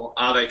constant, or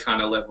are they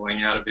kind of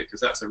leveling out a bit?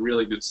 Because that's a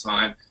really good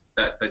sign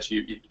that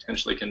you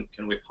potentially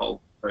can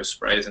withhold those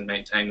sprays and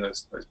maintain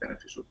those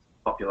beneficial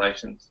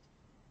populations.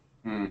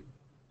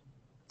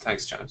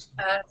 Thanks, James.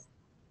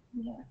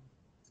 Yeah.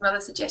 Some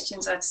other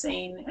suggestions I've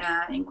seen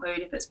include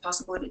if it's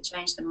possible to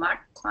change the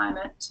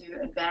microclimate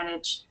to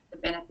advantage the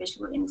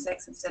beneficial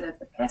insects instead of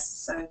the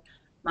pests. So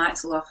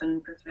mites will often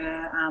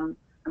prefer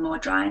a more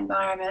dry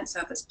environment.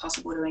 So if it's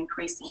possible to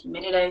increase the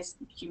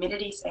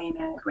humidity, say in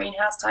a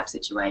greenhouse type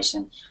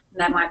situation,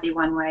 that might be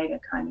one way to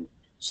kind of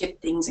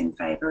shift things in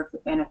favour of the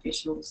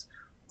beneficials.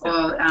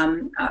 Or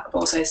I've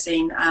also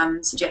seen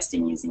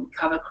suggesting using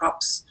cover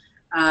crops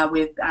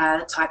with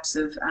types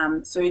of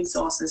food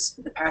sources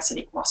for the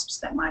parasitic wasps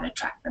that might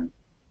attract them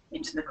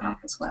into the crop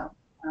as well.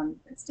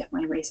 There's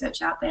definitely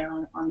research out there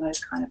on those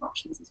kind of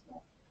options as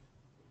well.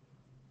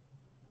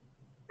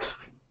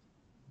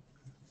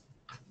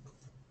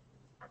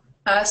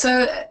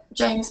 So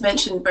James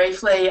mentioned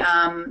briefly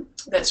that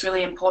it's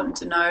really important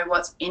to know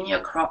what's in your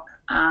crop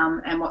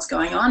and what's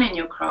going on in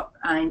your crop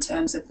in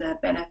terms of the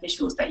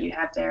beneficials that you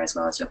have there as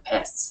well as your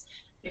pests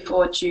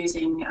before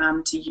choosing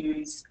to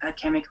use a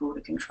chemical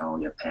to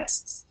control your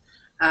pests.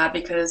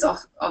 Because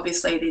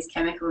obviously these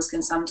chemicals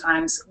can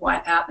sometimes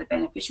wipe out the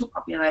beneficial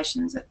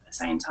populations at the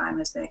same time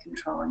as they're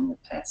controlling the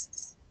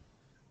pests.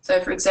 So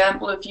for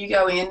example, if you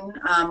go in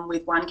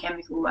with one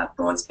chemical, a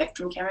broad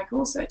spectrum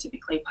chemical, so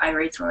typically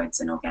pyrethroids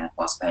and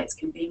organophosphates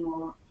can be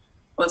more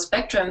broad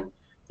spectrum,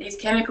 these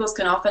chemicals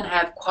can often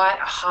have quite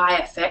a high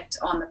effect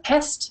on the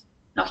pest,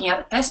 knocking out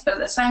the pest, but at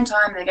the same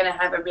time they're going to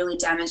have a really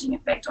damaging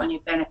effect on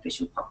your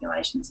beneficial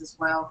populations as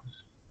well.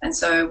 And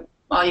so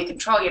while you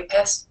control your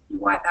pests, you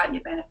wipe out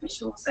your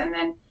beneficials, and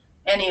then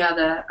any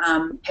other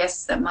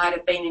pests that might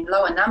have been in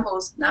lower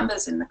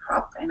numbers in the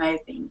crop, they may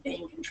have been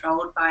being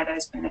controlled by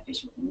those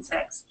beneficial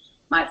insects,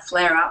 might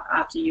flare up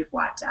after you've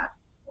wiped out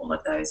all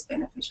of those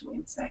beneficial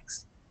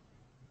insects.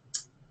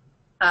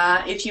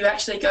 If you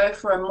actually go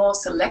for a more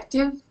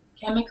selective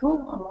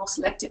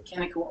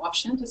chemical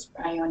option to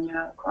spray on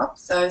your crop,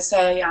 so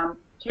say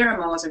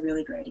Pyramol is a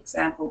really great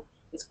example.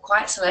 It's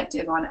quite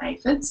selective on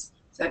aphids,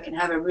 so it can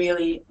have a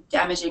really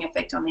damaging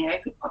effect on the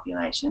aphid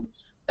population,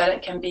 but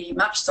it can be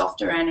much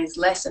softer and is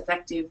less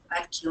effective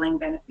at killing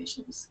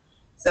beneficials.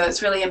 So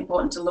it's really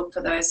important to look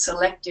for those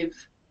selective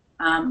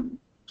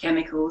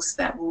chemicals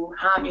that will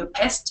harm your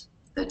pest,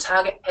 the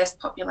target pest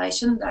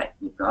population that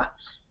you've got,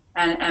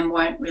 and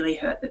won't really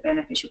hurt the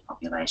beneficial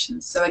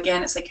populations. So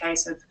again, it's a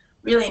case of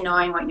really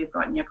knowing what you've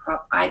got in your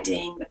crop,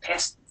 IDing the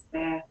pest that's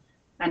there,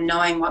 and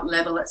knowing what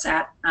level it's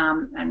at,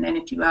 and then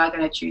if you are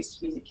going to choose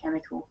to use a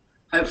chemical,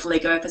 hopefully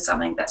go for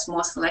something that's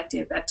more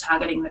selective at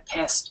targeting the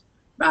pest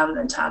rather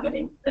than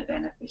targeting the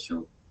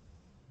beneficial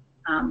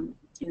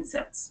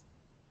insects.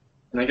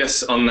 And I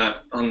guess on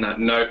that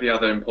note, the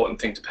other important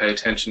thing to pay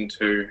attention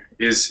to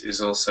is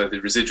also the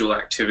residual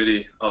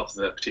activity of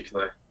the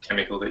particular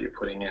chemical that you're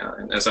putting out.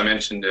 And as I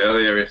mentioned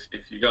earlier,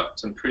 if you've got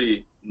some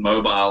pretty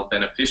mobile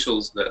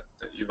beneficials that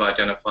you've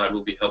identified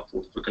will be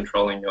helpful for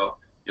controlling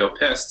your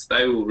pests,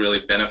 they will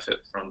really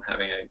benefit from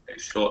having a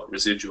short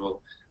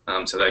residual,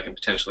 so they can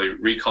potentially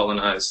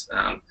recolonize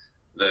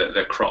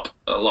the crop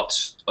a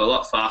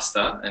lot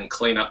faster and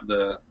clean up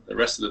the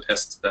rest of the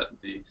pests that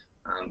the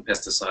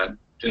pesticide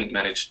didn't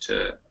manage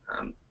to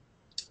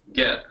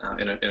get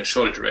in a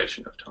shorter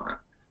duration of time.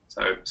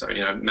 So you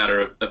know, a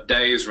matter of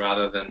days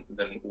rather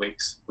than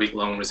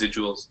week-long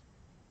residuals.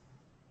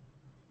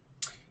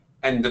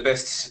 And the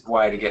best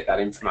way to get that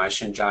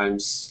information,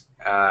 James,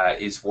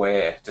 is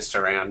where, just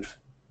around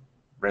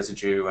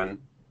residue and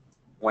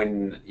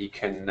when you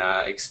can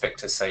expect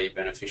to see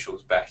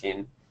beneficials back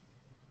in.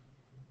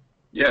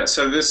 Yeah,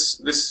 so this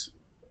is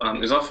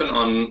often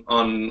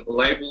on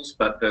labels,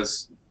 but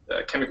there's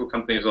chemical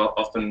companies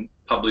often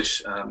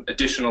publish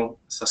additional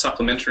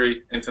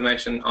supplementary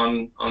information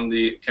on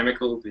the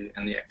chemical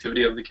and the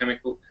activity of the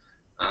chemical.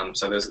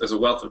 So there's a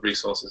wealth of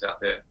resources out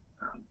there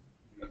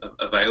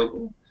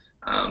available.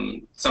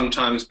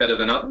 Sometimes better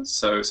than others,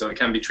 so it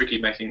can be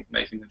tricky making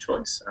the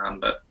choice.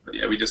 But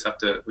yeah, we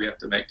have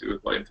to make do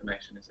with what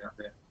information is out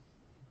there.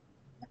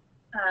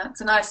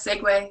 It's a nice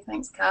segue,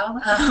 thanks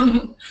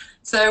Carl.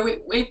 So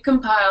we've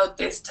compiled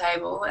this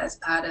table as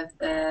part of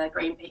the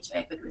Green Peach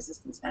Aphid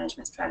Resistance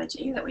Management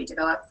Strategy that we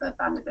developed for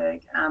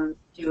Bundaberg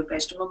field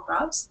vegetable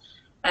crops.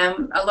 A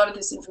lot of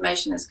this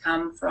information has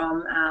come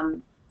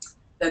from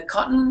the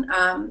cotton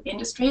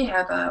industry,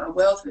 have a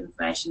wealth of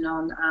information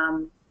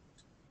on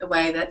the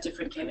way that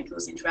different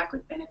chemicals interact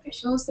with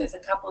beneficials. There's a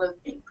couple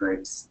of big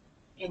groups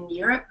in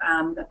Europe,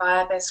 the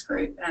BioBest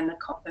group and the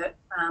Coppert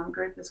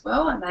group as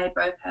well, and they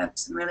both have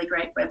some really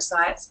great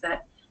websites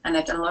and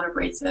they've done a lot of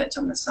research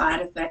on the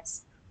side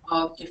effects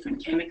of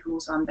different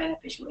chemicals on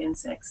beneficial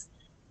insects.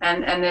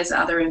 And there's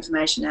other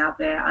information out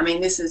there. I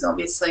mean, this is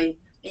obviously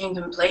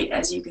incomplete,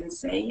 as you can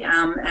see,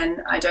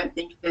 and I don't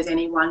think there's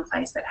any one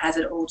place that has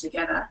it all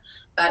together.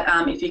 But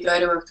if you go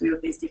to a few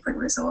of these different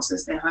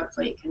resources, then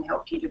hopefully it can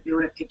help you to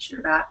build a picture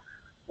about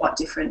what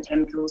different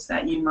chemicals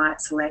that you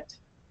might select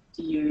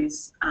to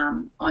use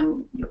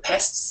on your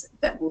pests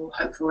that will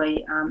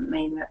hopefully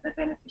mean that the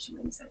beneficial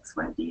insects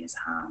won't be as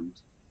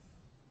harmed.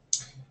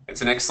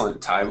 It's an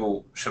excellent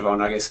table,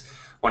 Siobhan. I guess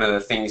one of the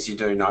things you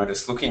do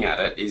notice looking at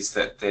it is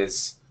that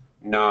there's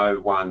no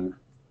one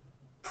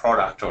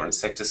product or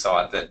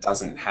insecticide that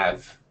doesn't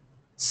have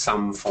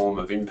some form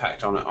of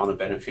impact on a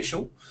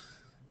beneficial.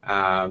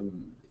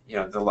 You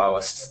know, the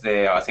lowest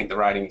there, I think the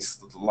rating is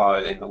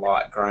low in the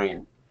light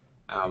green.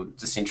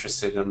 Just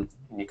interested in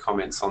your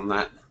comments on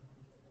that.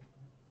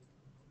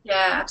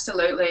 Yeah,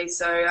 absolutely.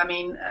 So, I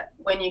mean,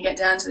 when you get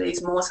down to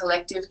these more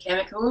selective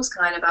chemicals,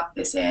 kind of up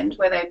this end,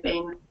 where they've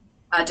been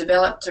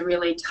developed to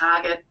really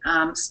target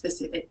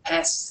specific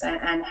pests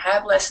and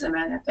have less of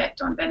an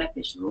effect on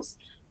beneficials.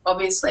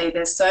 Obviously,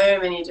 there's so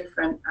many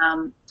different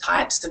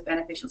types of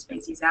beneficial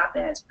species out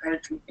there. There's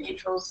predatory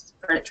beetles,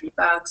 predatory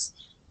bugs,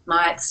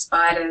 mites,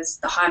 spiders,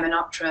 the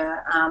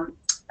Hymenoptera,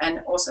 and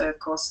also, of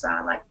course,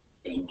 like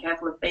being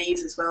careful of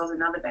bees as well as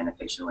another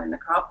beneficial in the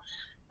crop.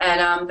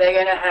 And they're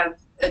going to have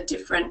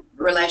different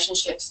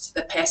relationships to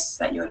the pests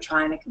that you're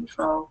trying to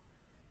control.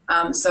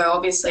 So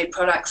obviously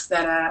products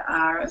that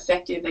are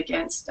effective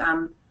against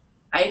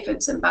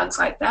aphids and bugs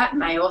like that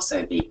may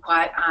also be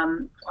quite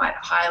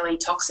highly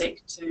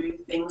toxic to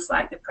things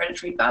like the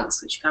predatory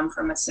bugs, which come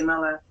from a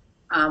similar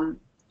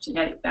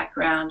genetic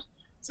background.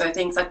 So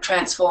things like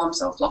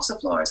transforms or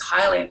floxiflora is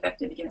highly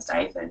effective against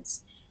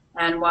aphids,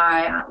 and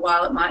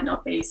while it might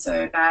not be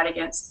so bad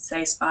against,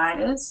 say,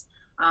 spiders,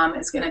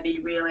 it's going to be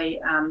really,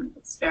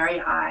 it's very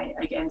high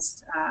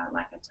against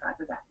like a type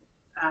of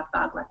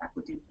bug like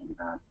aquadimping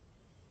bug.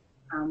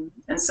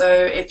 And so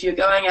if you're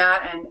going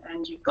out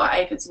and you've got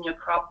aphids in your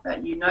crop,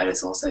 but you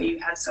notice also you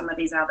have some of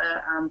these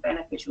other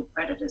beneficial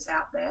predators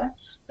out there,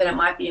 then it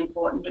might be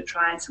important to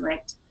try and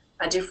select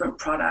a different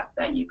product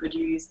that you could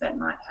use that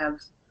might have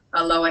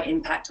a lower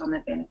impact on the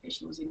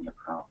beneficials in your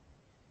crop.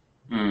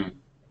 Mm.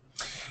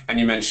 And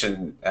you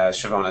mentioned,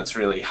 Siobhan, it's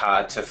really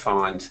hard to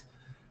find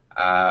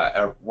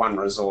one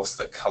resource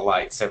that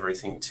collates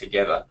everything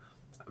together.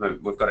 I mean,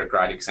 we've got a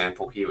great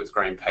example here with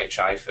green peach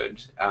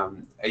aphid. Are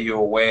you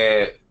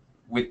aware,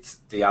 with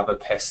the other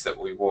pests that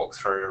we walk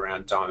through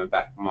around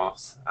diamondback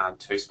moth,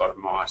 two-spotted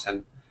mite,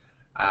 and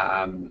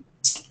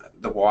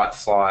the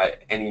whitefly,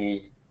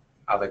 any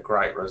other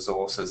great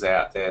resources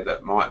out there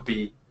that might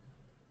be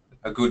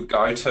a good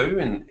go-to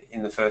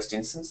in the first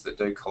instance that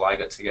do collate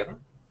it together?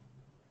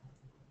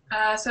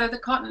 So the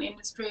cotton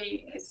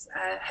industry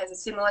has a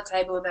similar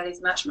table that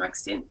is much more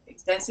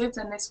extensive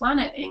than this one.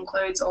 It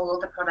includes all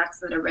of the products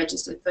that are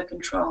registered for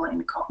control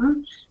in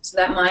cotton. So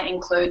that might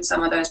include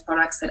some of those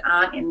products that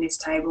aren't in this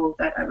table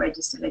that are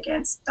registered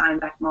against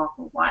diamondback moth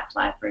or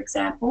whitefly, for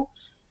example.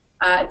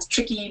 It's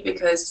tricky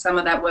because some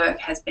of that work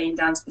has been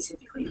done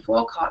specifically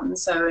for cotton.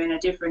 So in a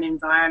different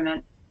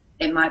environment,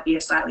 it might be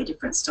a slightly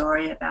different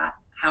story about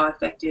how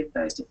effective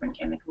those different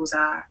chemicals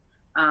are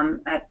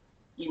at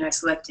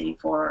selecting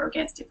for or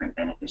against different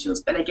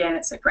beneficials. But again,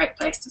 it's a great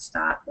place to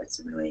start. It's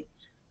a really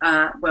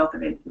wealth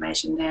of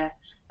information there.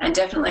 And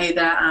definitely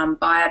the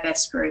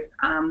BioBest group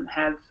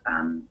have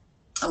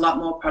a lot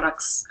more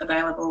products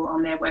available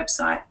on their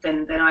website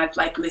than I've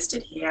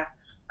listed here,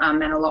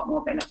 and a lot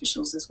more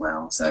beneficials as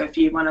well. So if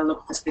you want to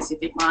look for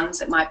specific ones,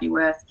 it might be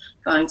worth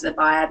going to the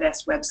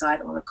BioBest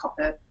website or the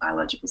Copper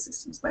Biological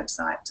Systems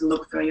website to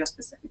look for your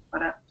specific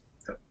product.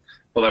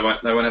 Well,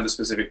 they won't have the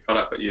specific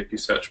product, but if you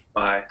search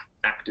by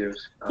active,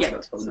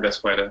 that's probably the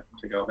best way to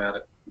go about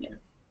it.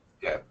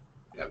 Yeah,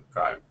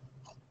 great.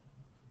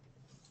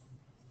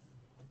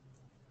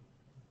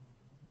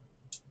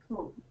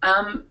 Cool.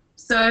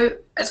 So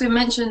as we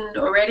mentioned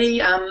already,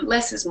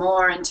 less is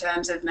more in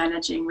terms of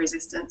managing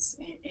resistance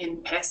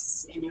in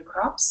pests in your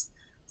crops.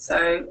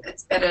 So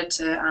it's better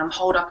to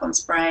hold up on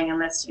spraying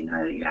unless you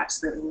know that you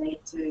absolutely need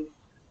to.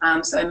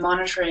 So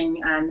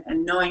monitoring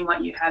and knowing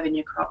what you have in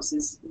your crops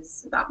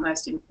is of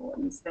utmost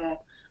importance there.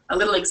 A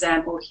little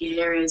example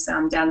here is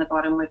down the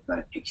bottom we've got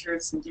a picture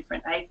of some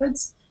different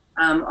aphids.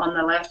 On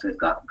the left we've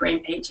got green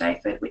peach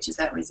aphid, which is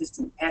that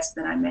resistant pest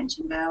that I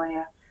mentioned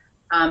earlier.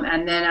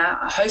 And then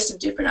a host of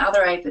different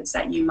other aphids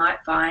that you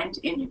might find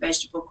in your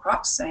vegetable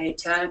crops, say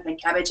turnip and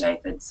cabbage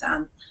aphids,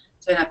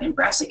 turn up in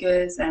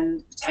brassicas,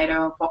 and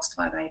potato and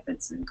foxglove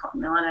aphids and cotton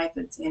melon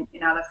aphids in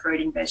other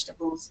fruiting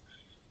vegetables.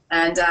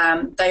 And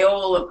they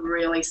all look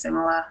really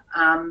similar,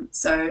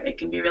 so it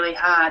can be really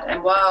hard.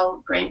 And while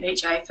green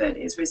peach aphid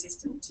is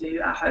resistant to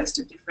a host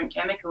of different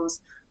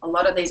chemicals, a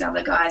lot of these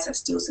other guys are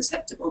still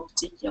susceptible,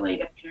 particularly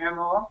to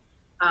pyramor,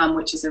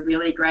 which is a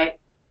really great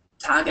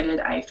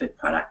targeted aphid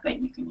product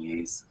that you can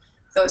use.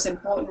 So it's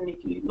important,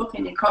 if you look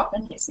in your crop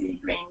and you see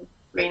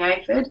green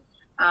aphid,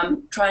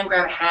 try and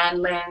grab a hand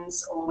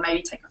lens or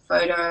maybe take a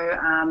photo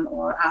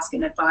or ask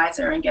an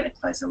advisor and get a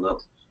closer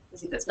look.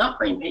 Because if it's not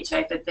green peach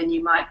aphid, then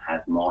you might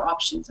have more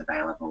options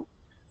available.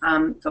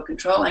 for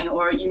controlling,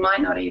 or you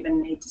might not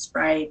even need to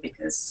spray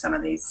because some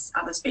of these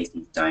other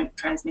species don't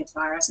transmit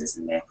viruses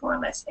and therefore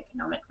are less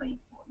economically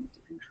important to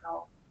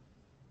control.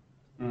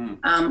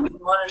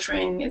 With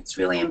monitoring, it's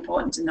really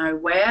important to know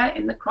where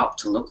in the crop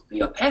to look for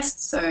your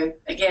pests. So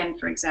again,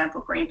 for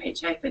example, green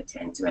peach aphid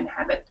tend to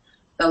inhabit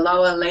the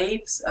lower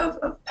leaves of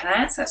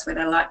plants. That's where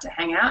they like to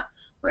hang out,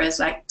 whereas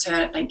like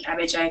turnip and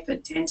cabbage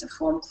aphid tend to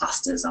form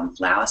clusters on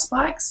flower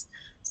spikes.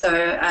 So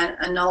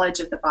a knowledge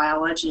of the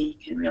biology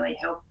can really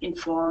help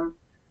inform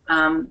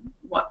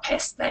what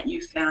pests that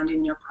you found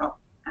in your crop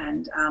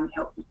and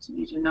help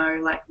you to know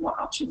like what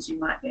options you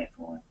might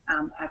therefore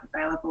have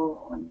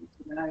available or need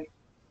to know.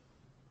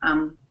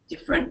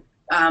 Different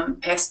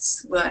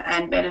pests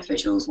and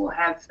beneficials will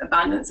have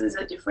abundances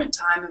at different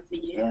time of the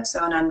year,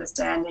 so an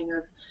understanding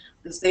of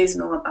the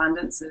seasonal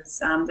abundances.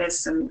 There's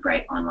some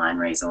great online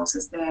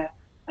resources there.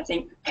 I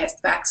think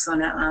Pest Facts on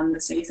the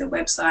Cesar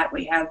website,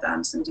 we have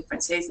some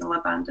different seasonal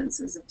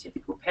abundances of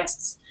typical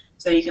pests,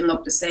 so you can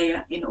look to see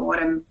in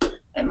autumn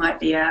it might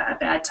be a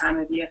bad time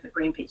of year for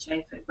green peach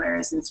aphid,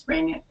 whereas in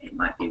spring it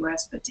might be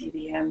worse for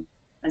DVM.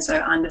 And so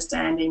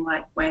understanding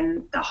like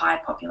when the high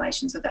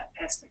populations of that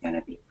pest are going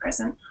to be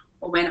present,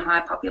 or when high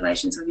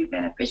populations will be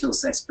beneficial.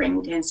 So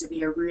spring tends to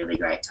be a really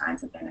great time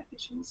for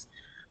beneficials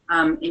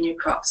in your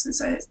crops, and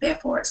so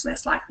therefore it's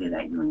less likely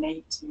that you'll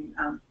need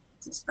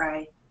to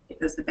spray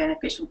because the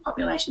beneficial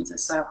populations are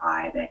so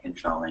high they're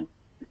controlling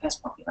the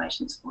pest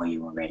populations for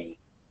you already.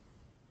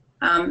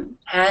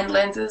 Hand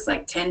lenses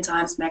like 10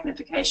 times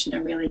magnification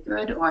are really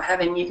good, or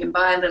you can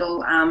buy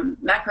little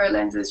macro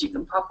lenses you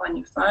can pop on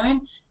your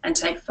phone and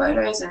take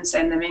photos and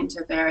send them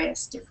into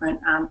various different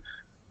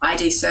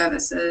ID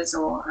services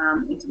or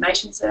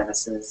information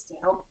services to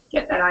help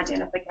get that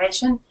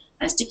identification.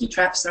 And sticky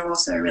traps are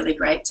also really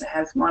great to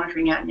have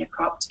monitoring out in your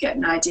crop to get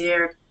an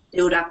idea of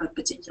build-up of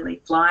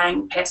particularly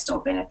flying pest or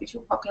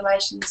beneficial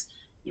populations.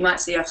 You might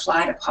see a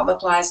flight of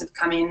hoverflies have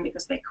come in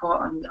because they're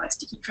caught on like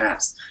sticky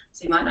traps,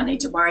 so you might not need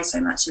to worry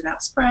so much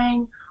about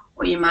spraying.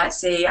 Or you might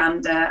see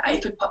the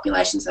aphid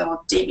populations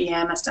or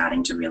DVM are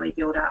starting to really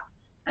build up,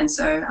 and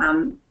so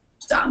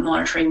start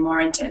monitoring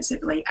more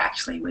intensively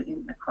actually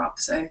within the crop.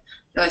 So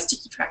those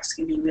sticky traps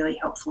can be really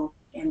helpful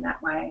in that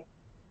way.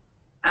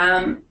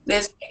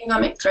 There's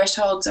economic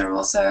thresholds are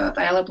also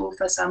available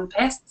for some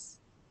pests,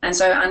 and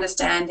so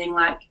understanding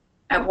like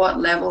at what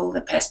level the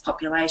pest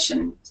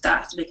population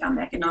starts to become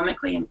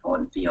economically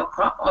important for your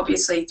crop.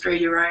 Obviously, through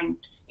your own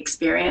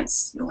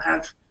experience, you'll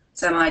have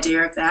some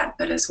idea of that,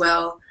 but as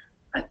well,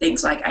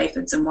 things like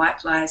aphids and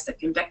whiteflies that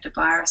can vector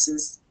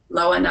viruses,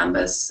 lower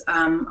numbers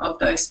of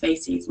those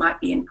species might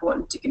be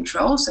important to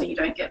control so you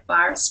don't get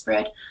virus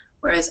spread,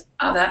 whereas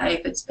other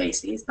aphid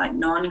species, like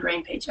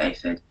non-green peach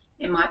aphid,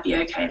 it might be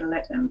okay to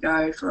let them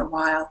go for a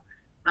while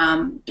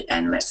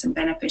and let some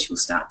beneficials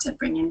start to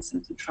bring in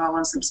some control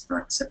and some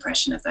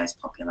suppression of those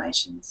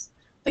populations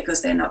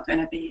because they're not going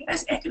to be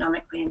as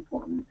economically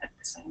important at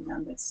the same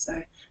numbers.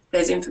 So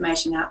there's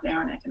information out there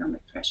on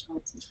economic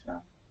thresholds as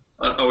well.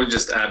 I would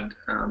just add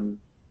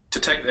to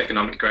take the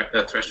economic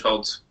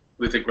thresholds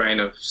with a grain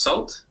of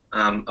salt.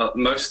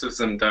 Most of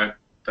them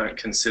don't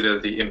consider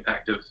the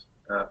impact of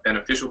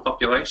beneficial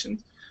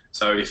populations.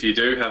 So if you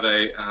do have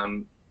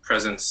a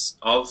presence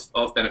of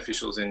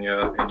beneficials in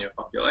your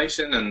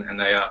population and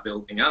they are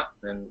building up,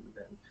 then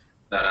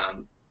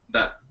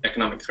that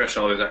economic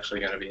threshold is actually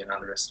going to be an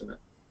underestimate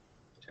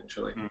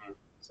potentially.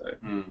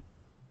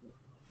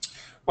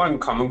 One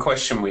common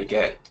question we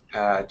get,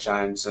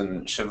 James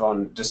and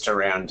Siobhan, just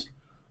around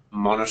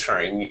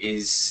monitoring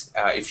is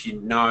if you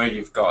know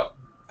you've got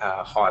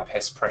high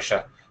pest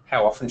pressure,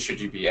 how often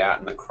should you be out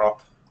in the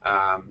crop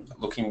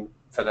looking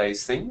for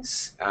these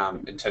things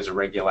in terms of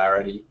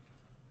regularity?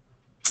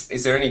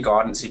 Is there any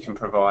guidance you can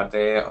provide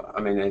there?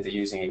 I mean, either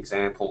using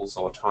examples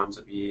or times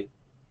of year.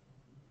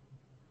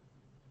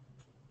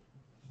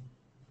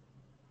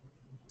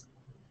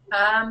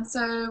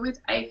 So with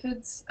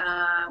aphids,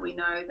 we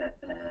know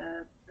that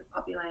the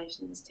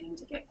populations tend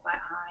to get quite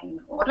high in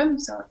autumn.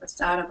 So at the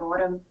start of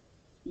autumn,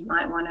 you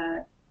might want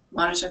to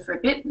monitor for a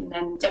bit, and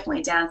then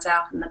definitely down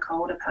south in the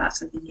colder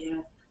parts of the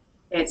year,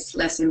 it's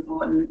less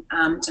important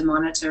to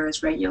monitor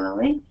as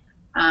regularly.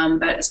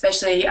 But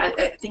especially,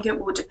 I think it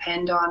will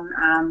depend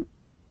on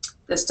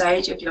the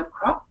stage of your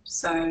crop.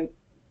 So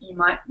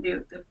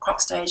the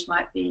crop stage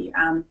might be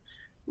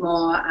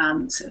more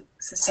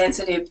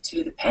sensitive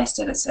to the pest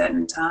at a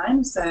certain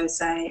time. So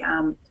say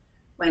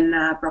when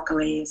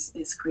broccoli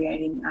is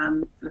creating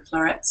the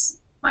florets,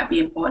 might be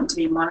important to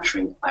be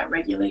monitoring quite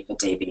regularly for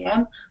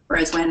DVM,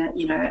 whereas when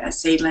a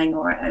seedling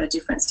or at a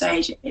different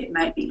stage, it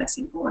may be less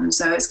important.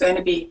 So it's going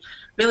to be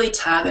really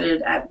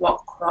targeted at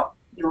what crop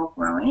you're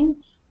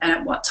growing and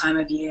at what time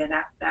of year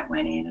that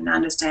went in, and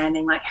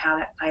understanding like how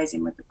that plays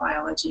in with the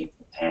biology of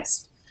the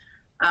pest.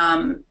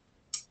 And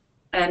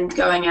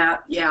going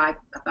out,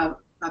 above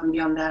and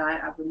beyond that,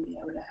 I wouldn't be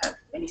able to have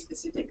any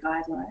specific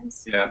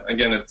guidelines. Yeah,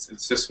 again,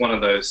 it's just one of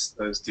those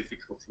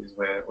difficulties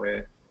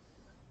where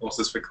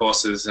horses for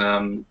courses,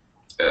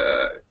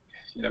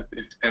 you know,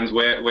 it depends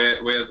what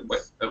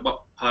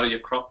part of your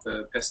crop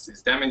the pest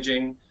is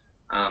damaging,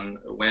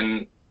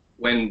 when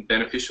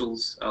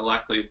beneficials are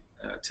likely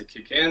to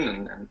kick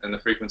in, and the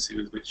frequency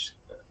with which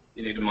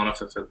you need to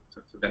monitor for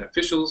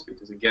beneficials,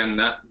 because again,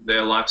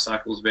 their life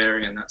cycles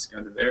vary, and that's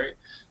going to vary.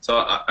 So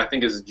I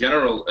think as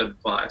general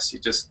advice, you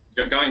just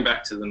going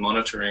back to the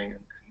monitoring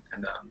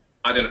and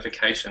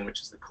identification, which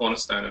is the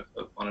cornerstone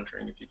of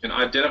monitoring. If you can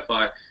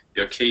identify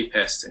your key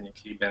pests and your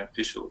key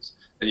beneficials,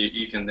 then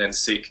you can then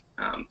seek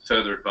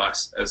further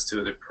advice as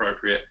to the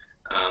appropriate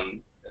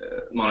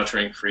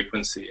monitoring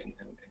frequency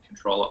and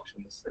control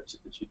options that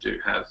you do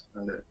have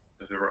under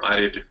a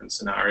variety of different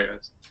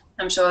scenarios.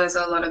 I'm sure there's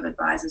a lot of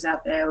advisors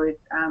out there with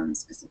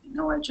specific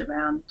knowledge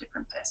around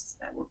different pests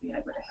that will be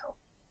able to help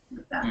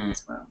with that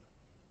as well.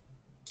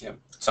 Yeah.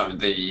 So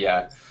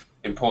the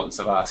importance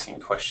of asking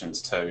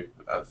questions too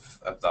of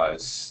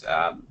those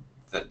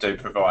that do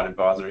provide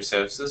advisory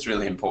services,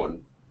 really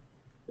important.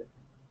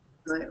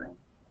 Absolutely.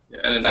 Yeah,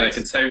 and it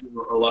can save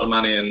you a lot of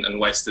money and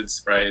wasted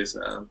sprays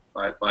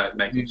by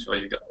making sure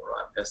you got the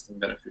right pest and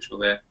beneficial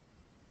there.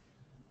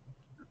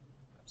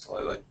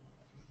 Absolutely.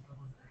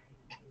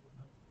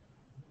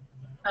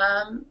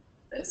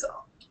 There's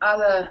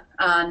other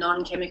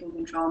non-chemical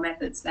control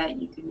methods that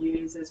you can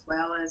use, as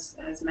well as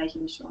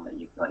making sure that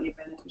you've got your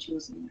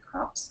beneficials in your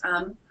crops.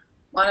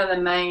 One of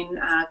the main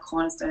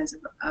cornerstones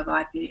of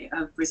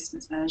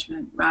resistance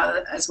management,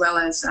 as well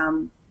as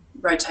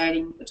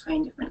rotating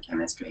between different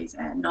chemistries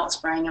and not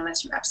spraying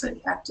unless you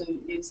absolutely have to,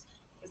 is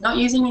not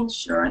using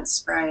insurance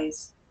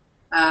sprays.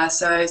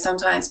 So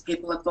sometimes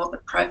people have thought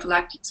that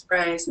prophylactic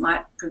sprays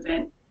might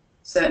prevent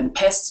certain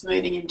pests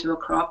moving into a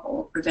crop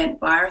or prevent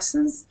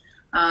viruses.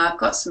 I've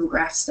got some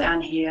graphs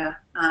down here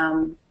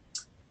on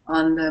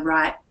the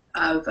right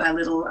of a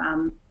little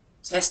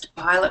test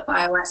pilot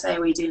bioassay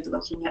we did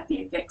looking at the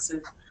effects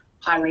of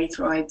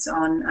pyrethroids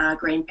on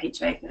green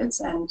peach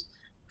aphids, and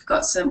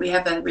we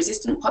have a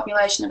resistant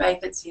population of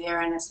aphids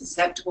here and a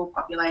susceptible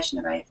population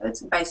of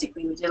aphids, and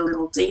basically we did a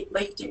little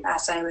leaf dip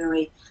assay where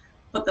we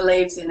put the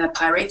leaves in a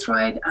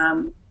pyrethroid,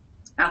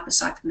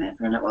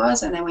 alpha-cyclometharin it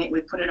was, and then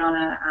we put it on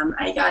a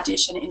agar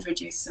dish and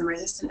introduced some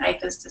resistant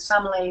aphids to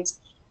some leaves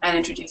and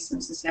introduced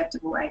some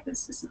susceptible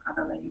aphids to some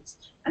other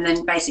leaves, and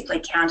then basically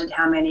counted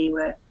how many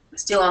were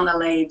still on the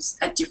leaves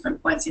at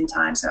different points in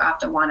time, so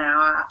after 1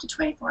 hour, after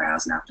 24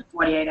 hours, and after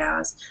 48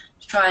 hours,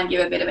 to try and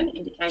give a bit of an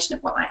indication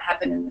of what might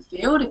happen in the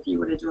field if you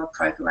were to do a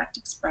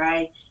prophylactic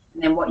spray,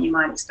 and then what you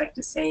might expect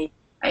to see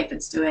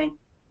aphids doing.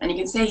 And you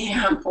can see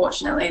here,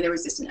 unfortunately, the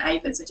resistant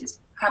aphids are just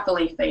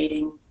happily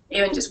feeding,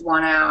 even just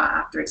 1 hour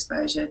after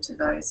exposure to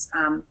those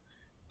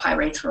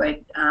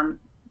pyrethroid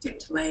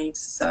dipped leaves.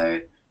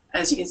 So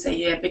as you can see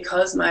here,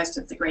 because most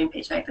of the green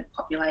peach aphid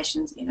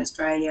populations in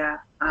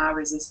Australia are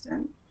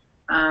resistant,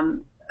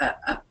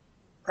 a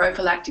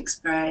prophylactic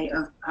spray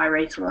of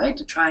pyrethroid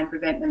to try and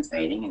prevent them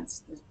feeding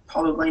is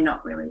probably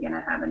not really going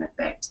to have an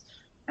effect.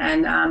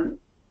 And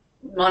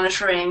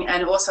monitoring,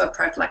 and also a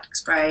prophylactic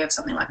spray of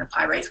something like a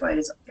pyrethroid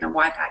is going to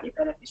wipe out your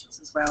beneficials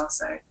as well.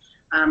 So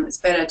it's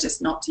better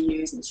just not to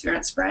use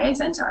insurance sprays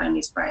and to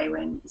only spray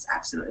when it's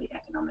absolutely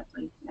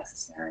economically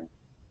necessary.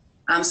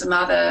 Some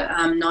other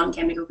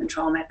non-chemical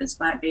control methods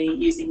might be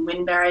using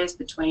wind barriers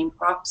between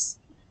crops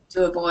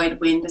to avoid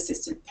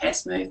wind-assisted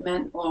pest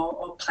movement,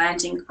 or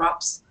planting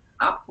crops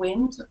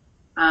upwind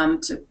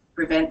to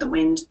prevent the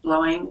wind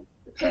blowing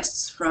the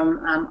pests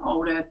from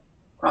older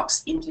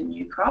crops into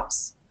new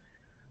crops.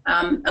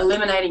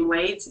 Eliminating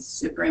weeds is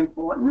super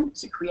important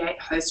to create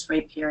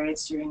host-free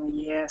periods during the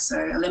year.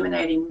 So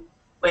eliminating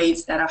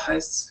weeds that are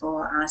hosts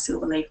for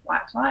silverleaf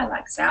whitefly,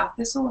 like sow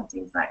thistle and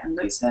things like, and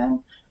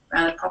lucerne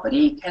around a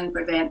property, can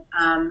prevent,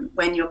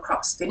 when your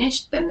crop's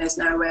finished, then there's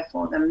nowhere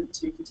for them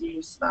to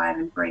continue to survive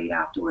and breed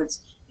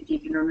afterwards if you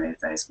can remove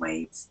those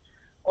weeds.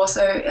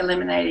 Also,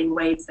 eliminating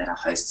weeds that are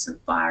hosts of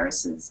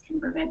viruses can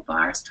prevent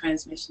virus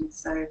transmission.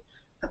 So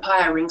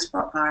papaya ring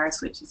spot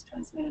virus, which is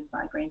transmitted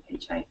by green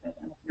peach aphid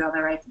and a few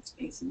other aphid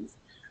species.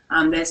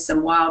 There's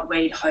some wild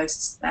weed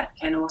hosts that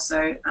can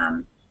also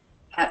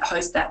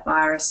host that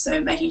virus, so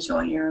making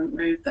sure you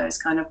remove those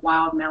kind of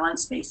wild melon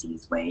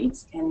species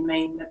weeds can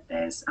mean that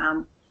there's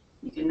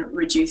you can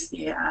reduce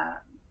the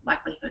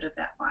likelihood of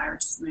that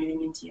virus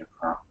moving into your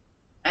crop.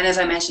 And as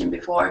I mentioned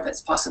before, if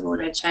it's possible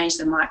to change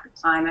the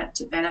microclimate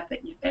to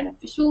benefit your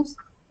beneficials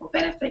or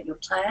benefit your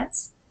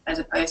plants as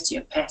opposed to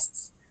your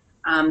pests,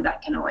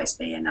 that can always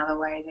be another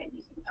way that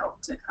you can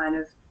help to kind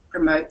of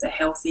promote the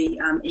healthy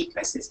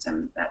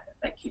ecosystem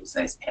that keeps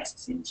those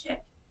pests in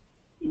check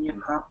in your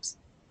crops.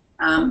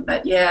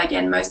 But yeah,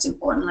 again, most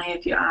importantly,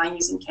 if you are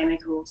using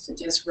chemicals, to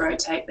just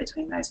rotate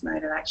between those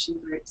mode of action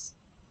groups.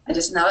 And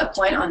just another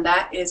point on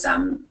that is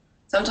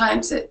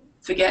sometimes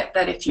forget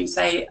that if you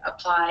say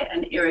apply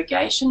an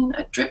irrigation,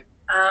 a drip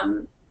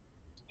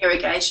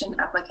irrigation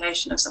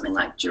application of something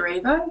like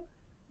Durevo,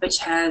 which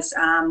has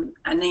a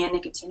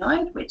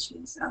neonicotinoid, which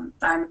is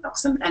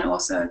thiamethoxam, and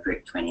also a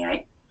group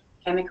 28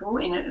 chemical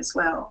in it as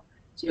well.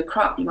 To your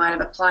crop, you might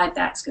have applied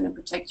that. It's going to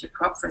protect your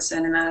crop for a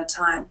certain amount of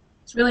time.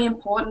 It's really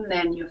important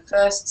then your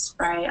first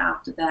spray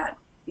after that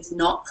is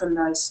not from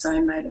those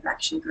same mode of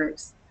action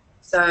groups.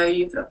 So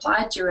you've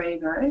applied your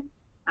Evo,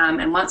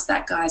 and once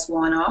that guy's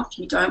worn off,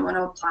 you don't want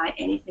to apply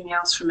anything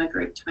else from a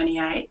group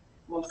 28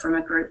 or from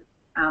a group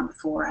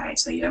 4A.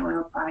 So you don't want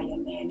to apply your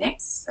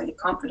neonics, so your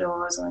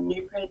Confidors or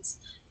Nuprids,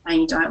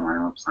 and you don't want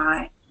to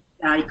apply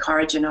your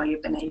Coragen or your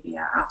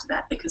Benevia after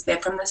that, because they're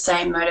from the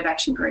same mode of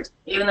action group.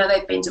 Even though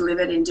they've been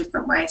delivered in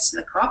different ways to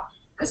the crop,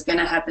 it's going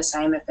to have the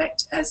same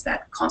effect as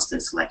that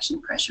constant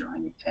selection pressure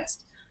on your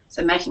pest.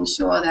 So making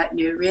sure that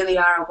you really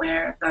are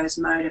aware of those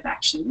mode of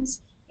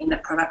actions in the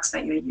products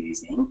that you're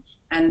using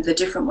and the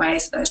different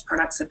ways those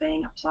products are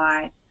being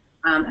applied,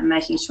 and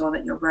making sure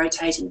that you're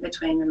rotating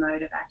between the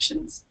mode of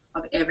actions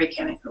of every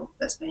chemical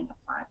that's being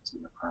applied to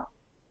your crop.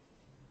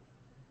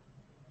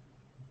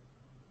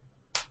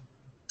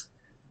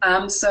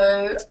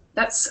 So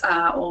that's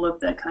all of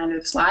the kind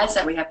of slides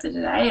that we have for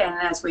today, and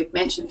as we've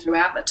mentioned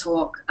throughout the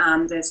talk,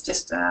 there's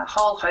just a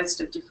whole host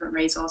of different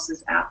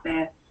resources out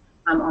there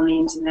on the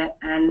internet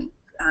and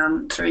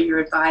through your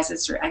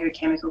advisors, through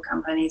agrochemical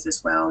companies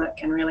as well, that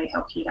can really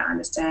help you to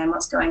understand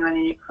what's going on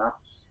in your crop.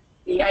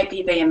 The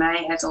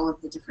APVMA has all of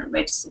the different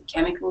registered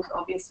chemicals,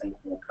 obviously,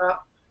 for the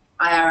crop.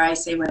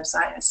 IRAC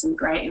website has some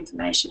great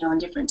information on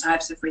different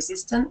types of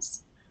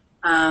resistance.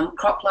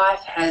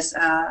 CropLife has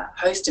a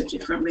host of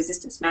different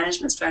resistance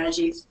management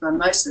strategies for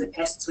most of the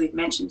pests we've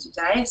mentioned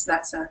today, so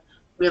that's a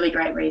really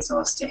great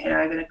resource to head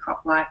over to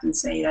CropLife and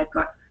see. They've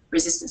got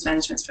resistance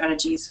management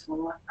strategies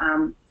for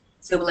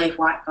silverleaf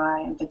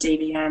whitefly and for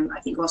DVM, I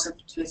think also for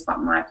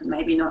two-spot mite, but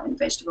maybe not in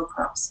vegetable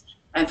crops,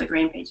 and for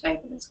green peach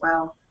aphid as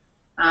well.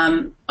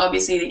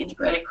 Obviously, the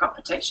Integrated Crop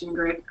Protection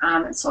Group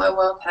and Soil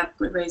Wealth have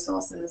good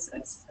resources.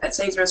 At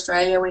Cesar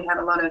Australia, we have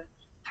a lot of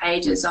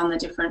pages on the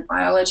different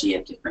biology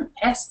of different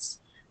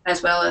pests,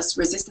 as well as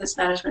resistance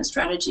management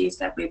strategies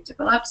that we've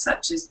developed,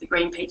 such as the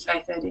green peach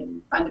aphid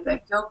in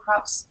Bundaberg field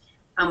crops.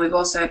 We've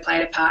also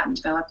played a part in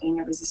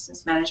developing a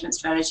resistance management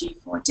strategy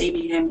for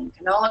DVM in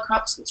canola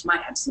crops, which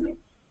might have some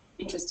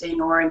interesting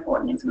or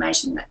important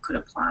information that could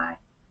apply.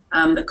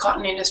 The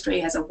cotton industry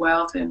has a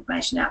wealth of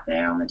information out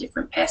there on the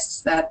different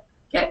pests that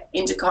get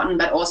into cotton,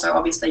 but also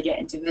obviously get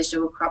into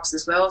vegetable crops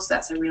as well. So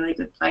that's a really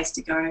good place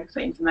to go for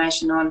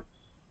information on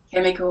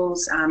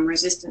chemicals,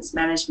 resistance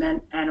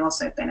management, and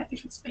also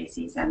beneficial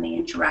species and the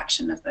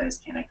interaction of those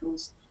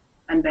chemicals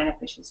and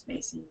beneficial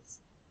species.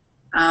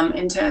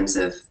 In terms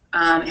of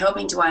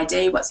helping to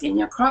ID what's in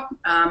your crop,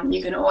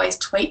 you can always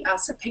tweet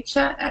us a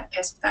picture at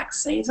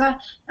PestFactsCesar,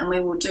 and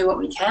we will do what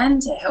we can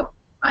to help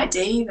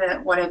ID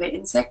whatever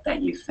insect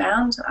that you've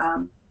found.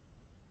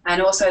 And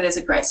also there's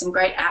some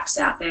great apps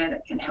out there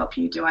that can help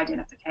you do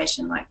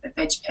identification, like the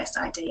Veg Pest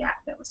ID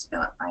app that was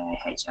developed by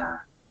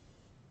AHR.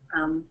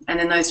 And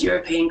then those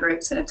European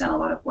groups that have done a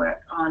lot of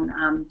work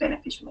on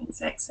beneficial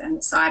insects and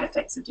the side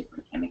effects of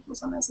different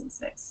chemicals on those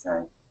insects.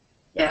 So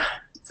yeah,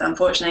 it's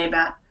unfortunately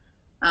about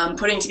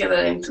putting together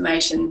the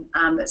information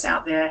that's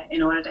out there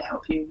in order to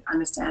help you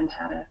understand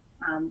how to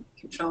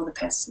control the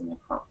pests in your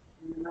crop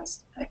in the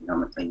most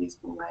economically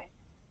useful way.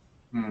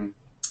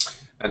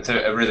 It's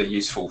a really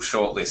useful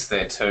short list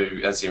there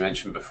too. As you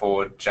mentioned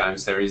before,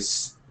 James, there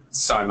is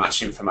so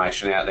much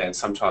information out there, and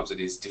sometimes it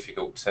is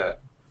difficult to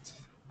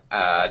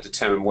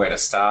determine where to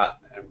start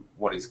and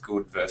what is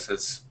good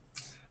versus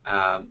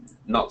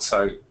not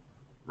so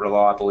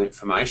reliable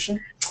information.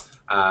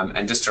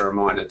 And just a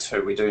reminder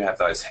too, we do have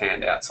those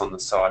handouts on the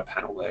side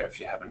panel there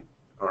if you haven't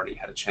already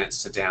had a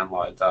chance to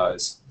download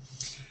those.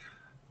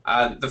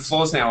 The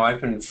floor's now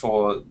open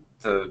for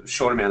the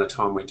short amount of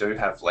time we do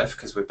have left,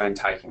 because we've been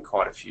taking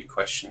quite a few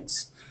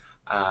questions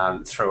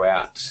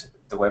throughout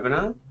the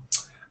webinar.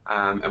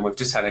 And we've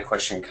just had a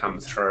question come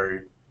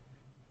through,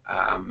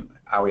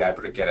 are we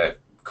able to get a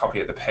copy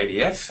of the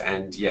PDF?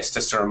 And yes,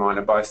 just a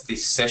reminder, both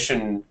this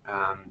session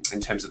in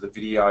terms of the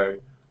video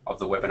of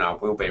the webinar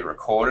will be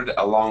recorded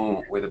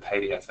along with a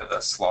PDF of the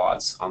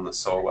slides on the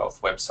Soil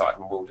Wealth website,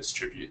 and we'll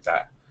distribute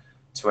that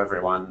to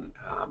everyone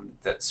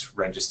that's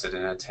registered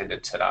and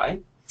attended today.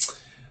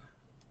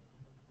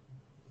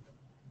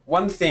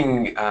 One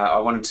thing I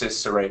wanted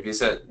to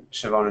revisit,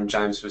 Siobhan and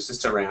James, was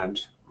just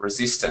around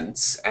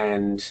resistance,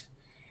 and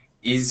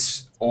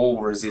is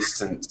all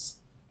resistance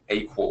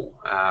equal?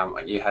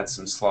 You had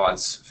some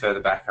slides further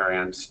back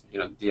around,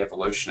 the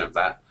evolution of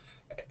that.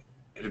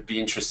 It'd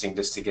be interesting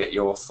just to get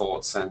your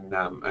thoughts and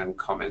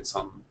comments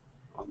on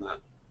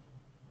that.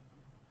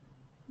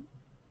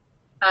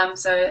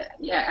 So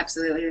yeah,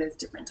 absolutely, there's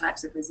different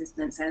types of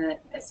resistance, and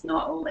it's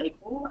not all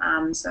equal.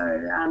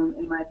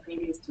 In my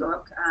previous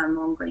talk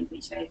on green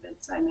peach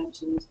aphids, I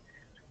mentioned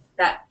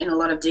that in a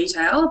lot of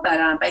detail,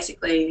 but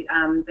basically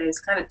there's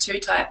kind of two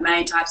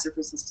main types of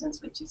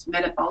resistance, which is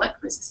metabolic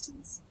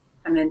resistance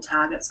and then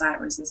target site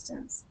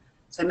resistance.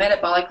 So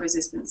metabolic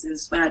resistance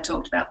is when I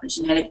talked about the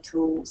genetic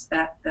tools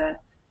that the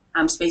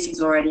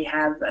species already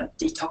have of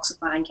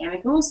detoxifying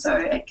chemicals, so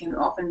it can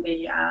often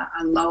be a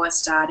lower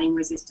starting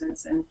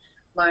resistance and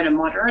low to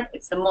moderate.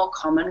 It's the more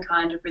common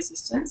kind of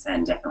resistance,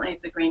 and definitely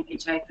for green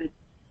peach aphid,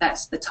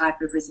 that's the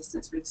type of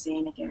resistance we've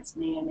seen against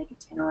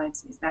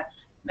neonicotinoids, is that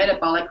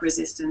metabolic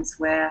resistance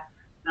where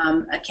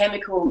A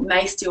chemical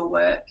may still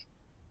work,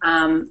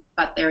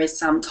 but there is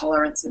some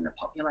tolerance in the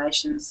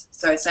populations.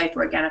 So say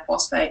for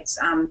organophosphates,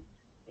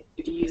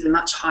 if you use a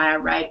much higher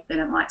rate, then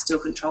it might still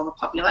control the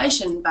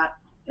population, but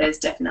there's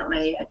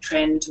definitely a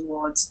trend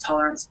towards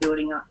tolerance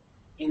building up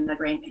in the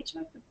green peach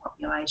aphid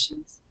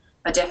populations.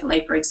 But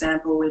definitely, for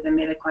example, with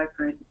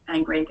imidacloprid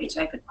and green peach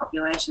aphid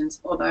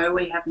populations, although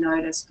we have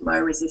noticed low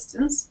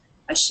resistance,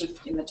 a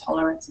shift in the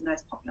tolerance in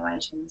those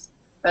populations,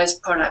 those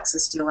products are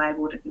still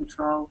able to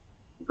control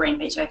the green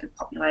peach aphid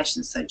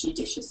populations. So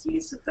judicious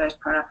use of those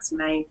products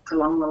may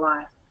prolong the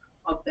life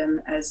of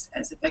them as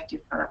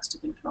effective products to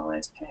control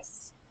those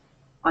pests.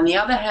 On the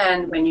other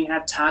hand, when you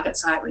have target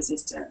site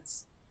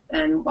resistance,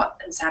 then what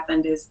has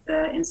happened is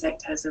the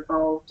insect has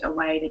evolved a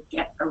way to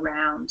get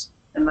around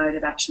the mode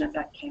of action of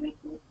that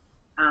chemical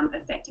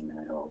affecting them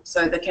at all.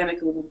 So the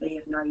chemical will be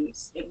of no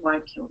use. It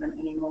won't kill them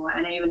anymore.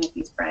 And even if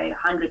you spray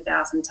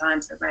 100,000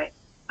 times the rate,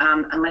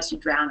 unless you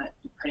drown it,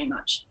 you're pretty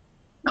much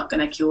not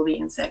going to kill the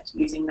insect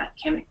using that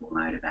chemical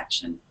mode of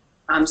action.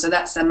 So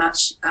that's a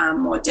much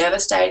more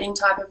devastating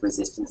type of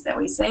resistance that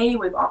we see.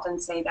 We've often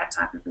seen that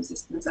type of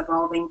resistance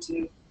evolving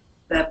to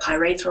the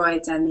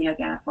pyrethroids and the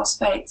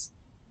organophosphates,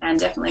 and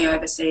definitely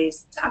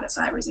overseas target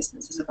site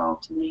resistance has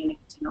evolved to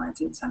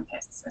neonicotinoids in some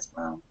pests as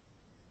well.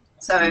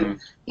 So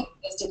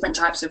there's different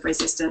types of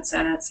resistance,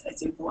 and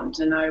it's important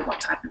to know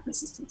what type of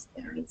resistance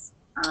there is.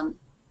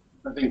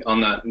 I think on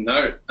that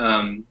note,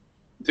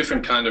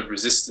 different kind of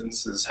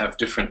resistances have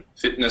different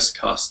fitness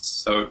costs.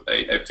 So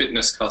a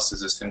fitness cost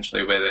is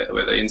essentially where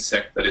the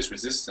insect that is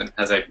resistant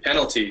has a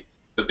penalty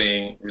for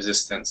being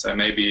resistant. So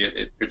maybe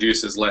it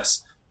produces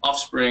less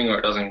offspring, or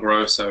it doesn't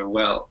grow so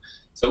well.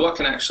 So what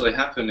can actually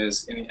happen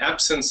is, in the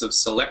absence of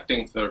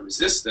selecting for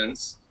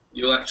resistance,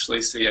 you'll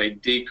actually see a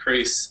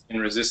decrease in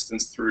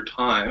resistance through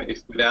time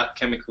without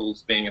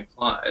chemicals being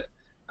applied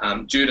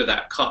due to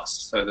that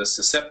cost. So the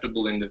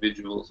susceptible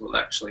individuals will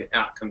actually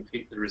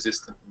outcompete the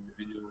resistant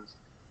individuals.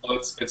 So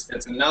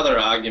it's another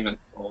argument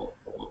for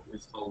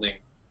withholding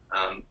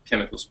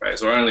chemical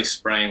sprays, or only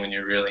spraying when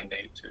you really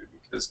need to,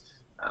 because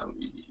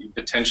you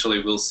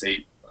potentially will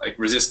see, like,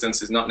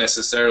 resistance is not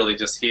necessarily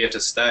just here to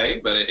stay,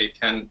 but it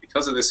can,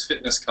 because of this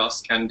fitness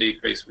cost, can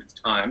decrease with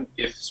time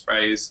if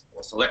sprays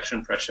or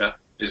selection pressure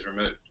is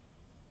removed.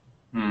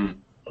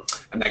 And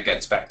that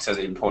gets back to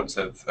the importance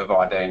of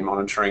ID and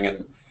monitoring,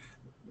 and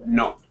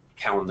not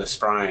calendar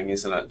spraying,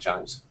 isn't it,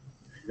 James?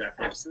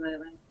 Exactly.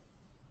 Absolutely.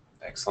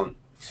 Excellent.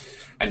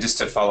 And just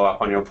to follow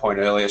up on your point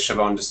earlier,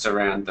 Siobhan, just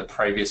around the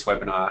previous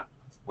webinar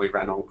we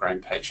ran on green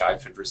peach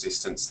aphid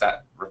resistance,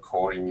 that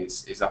recording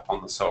is up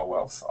on the Soil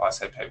Wealth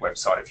ICP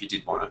website if you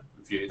did want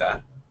to view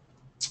that.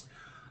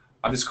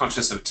 I'm just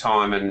conscious of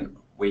time, and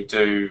we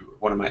do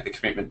want to make the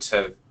commitment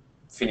to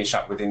finish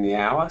up within the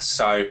hour.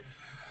 So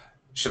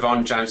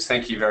Siobhan, James,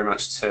 thank you very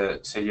much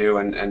to you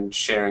and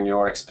sharing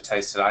your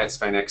expertise today. It's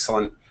been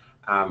excellent.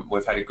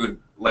 We've had a good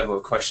level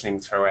of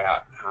questioning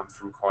throughout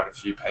from quite a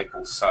few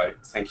people, so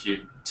thank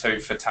you too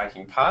for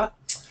taking part.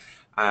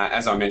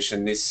 As I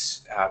mentioned,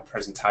 this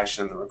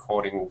presentation and the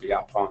recording will be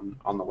up on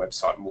the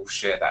website, and we'll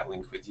share that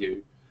link with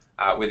you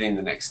within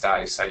the next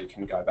day, so you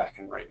can go back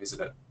and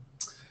revisit it.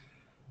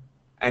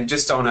 And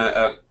just on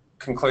a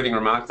concluding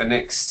remark, the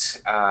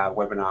next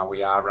webinar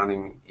we are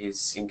running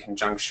is in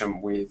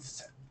conjunction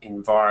with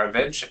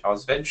EnviroVeg,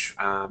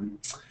 AusVeg,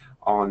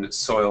 on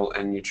soil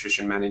and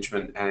nutrition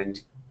management,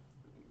 and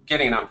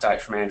getting an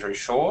update from Andrew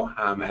Shaw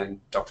and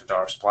Dr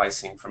Doris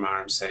Blasing from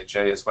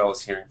RMCG, as well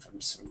as hearing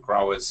from some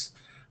growers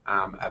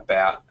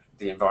about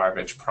the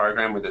EnviroVeg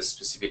program with a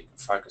specific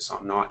focus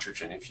on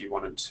nitrogen. If you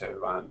wanted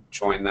to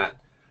join that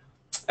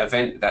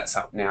event, that's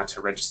up now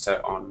to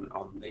register on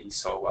the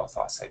Soil Wealth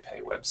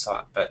ICP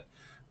website. But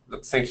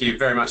look, thank you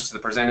very much to the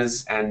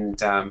presenters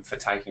and for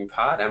taking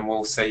part, and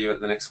we'll see you at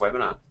the next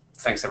webinar.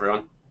 Thanks,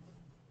 everyone.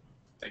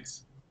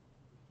 Thanks.